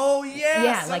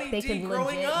yeah, like they D could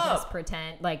growing legit up. just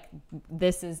pretend like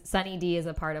this is Sunny D is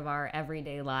a part of our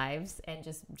everyday lives, and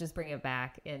just bring it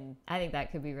back. And I think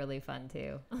that could be really fun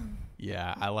too.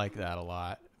 Yeah, I like that a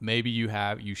lot. Maybe you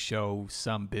show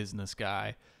some business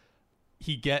guy.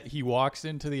 He walks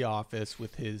into the office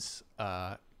with his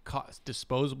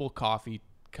disposable coffee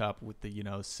cup with the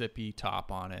sippy top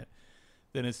on it.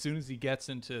 Then as soon as he gets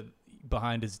into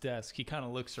behind his desk, he kind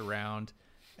of looks around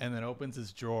and then opens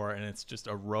his drawer, and it's just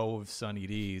a row of Sunny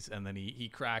D's. And then he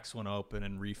cracks one open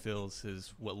and refills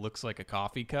his what looks like a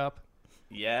coffee cup.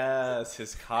 Yes,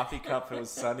 his coffee cup was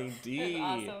Sunny D.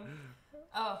 That's awesome.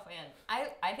 Oh, man.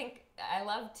 I think I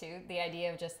love, too, the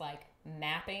idea of just, like,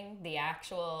 mapping the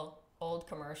actual old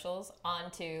commercials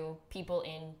onto people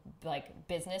in like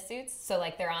business suits. So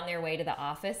like they're on their way to the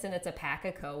office and it's a pack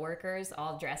of coworkers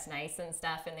all dressed nice and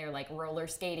stuff, and they're like roller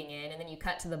skating in, and then you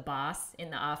cut to the boss in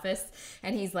the office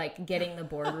and he's like getting the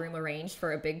boardroom arranged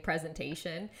for a big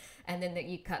presentation, and then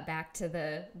you cut back to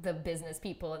the business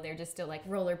people and they're just still like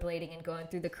rollerblading and going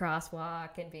through the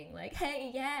crosswalk and being like,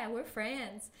 hey, yeah, we're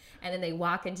friends. And then they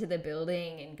walk into the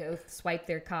building and go swipe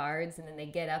their cards, and then they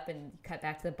get up and cut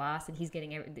back to the boss, and she's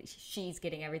getting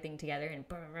everything together, and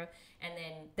then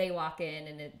they walk in,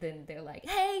 and then they're like,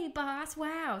 hey, boss,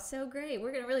 wow, so great,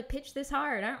 we're gonna really pitch this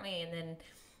hard, aren't we? And then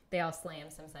they all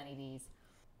slam some Sunny D's.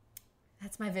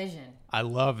 That's my vision. I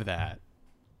love that.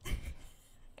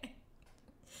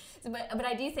 But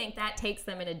I do think that takes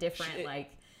them in a different,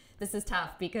 like, this is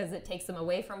tough because it takes them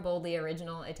away from Boldly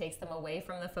Original. It takes them away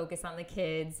from the focus on the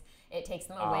kids. It takes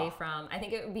them away from, I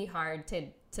think it would be hard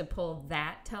to pull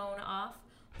that tone off,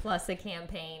 plus a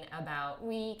campaign about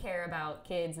we care about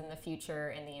kids in the future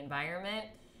and the environment.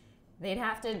 They'd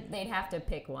have to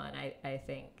pick one, I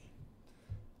think.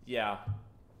 Yeah.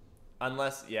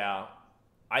 Unless, yeah.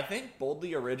 I think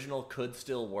Boldly Original could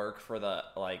still work for the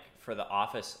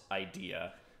office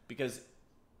idea, because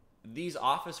these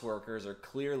office workers are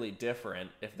clearly different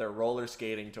if they're roller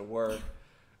skating to work,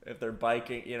 if they're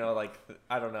biking, like,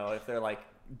 I don't know, if they're like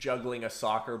juggling a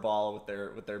soccer ball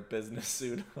with their business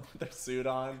suit, their suit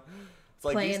on. It's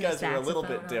like playing these guys are a little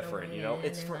bit different,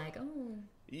 It's for like, oh.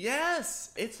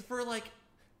 Yes, it's for like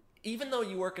even though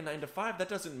you work a 9 to 5, that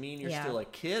doesn't mean you're Yeah. still a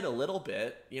kid a little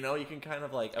bit. You know, you can kind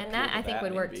of like. And appeal that to I think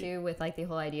would work maybe. too with like the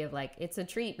whole idea of like it's a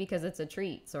treat because it's a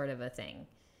treat sort of a thing.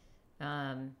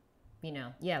 You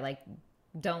know, yeah, like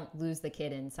don't lose the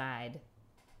kid inside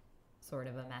sort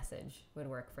of a message would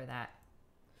work for that.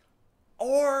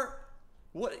 Or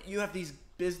what you have these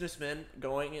businessmen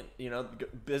going in, you know,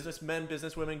 businessmen,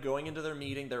 businesswomen going into their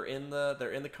meeting. They're in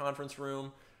the conference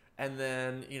room, and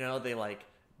then, you know,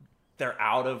 they're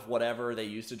out of whatever they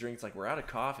used to drink. It's like, we're out of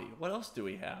coffee. What else do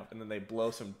we have? And then they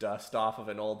blow some dust off of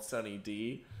an old Sunny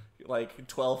D, like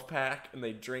 12 pack, and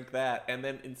they drink that. And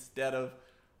then instead of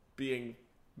being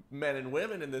men and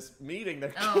women in this meeting, they're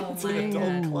kids in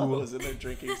adult clothes and they're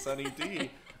drinking Sunny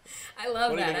D. I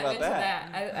love What do you that. think I'm about into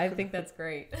that? that. I think that's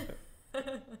great.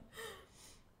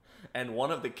 And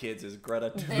one of the kids is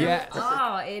Greta Thunberg. Yes.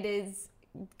 Oh, it is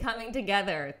coming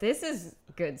together. This is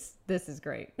good. This is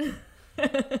great.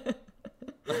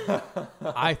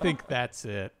 I think that's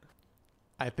it.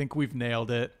 I think we've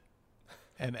nailed it.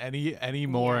 And any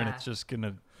more, and Yeah. it's just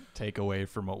gonna take away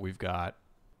from what we've got.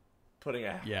 Putting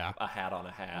a hat on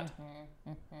a hat.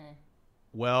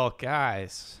 Well,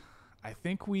 guys, I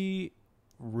think we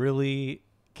really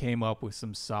came up with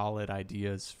some solid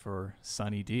ideas for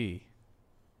Sunny D.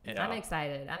 Yeah. I'm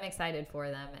excited. I'm excited for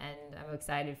them, and I'm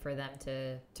excited for them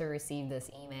to receive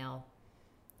this email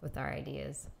with our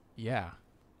ideas. Yeah.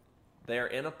 They're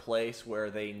in a place where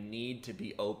they need to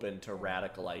be open to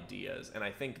radical ideas, and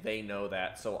I think they know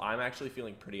that. So I'm actually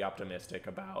feeling pretty optimistic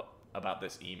about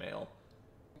this email.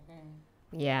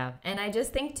 Yeah, and I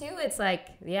just think too, it's like,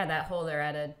 yeah, that whole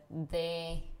I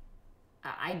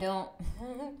don't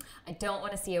I don't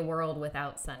want to see a world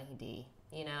without Sunny D.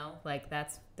 You know, like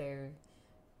that's their.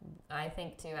 I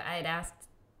think too. I had asked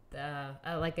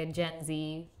like a Gen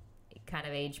Z kind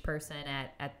of age person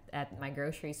at my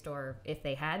grocery store if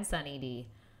they had Sunny D,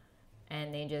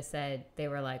 and they just said they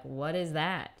were like, "What is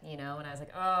that?" You know, and I was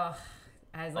like, "Oh."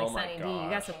 I was like, Oh my Sunny D, you got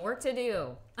gosh. some work to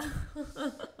do.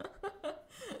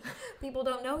 People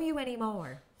don't know you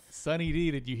anymore. Sunny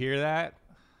D, did you hear that?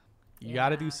 You got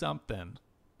to do Yeah. something.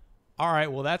 All right,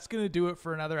 well, that's going to do it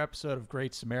for another episode of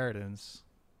Great Samaritans.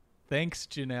 Thanks,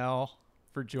 Janelle,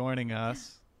 for joining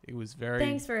us. It was very...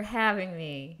 Thanks for having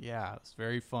me. Yeah, it was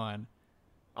very fun.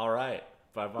 All right.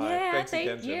 Bye-bye. Yeah, Thanks thank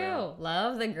again, you. Janelle.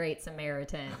 Love the Great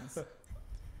Samaritans.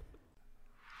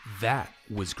 That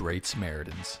was Great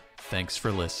Samaritans. Thanks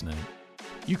for listening.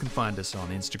 You can find us on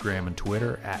Instagram and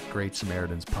Twitter at Great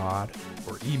Samaritans Pod,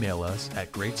 or email us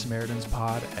at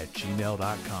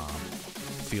greatsamaritans@gmail.com.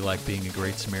 Feel like being a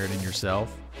Great Samaritan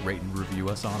yourself? Rate and review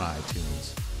us on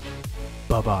iTunes.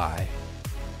 Bye-bye.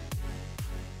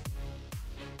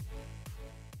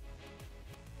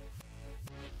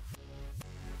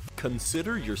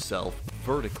 Consider yourself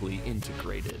vertically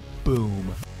integrated.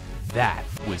 Boom. That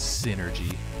was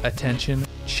synergy. Attention?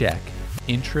 Check.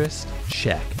 Interest?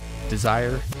 Check.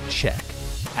 Desire? Check.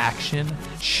 Action?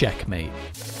 Checkmate.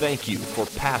 Thank you for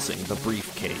passing the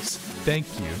briefcase. Thank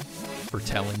you for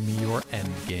telling me your end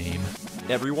game.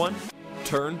 Everyone,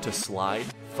 turn to slide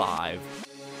 5.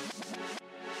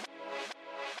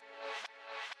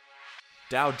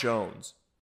 Dow Jones,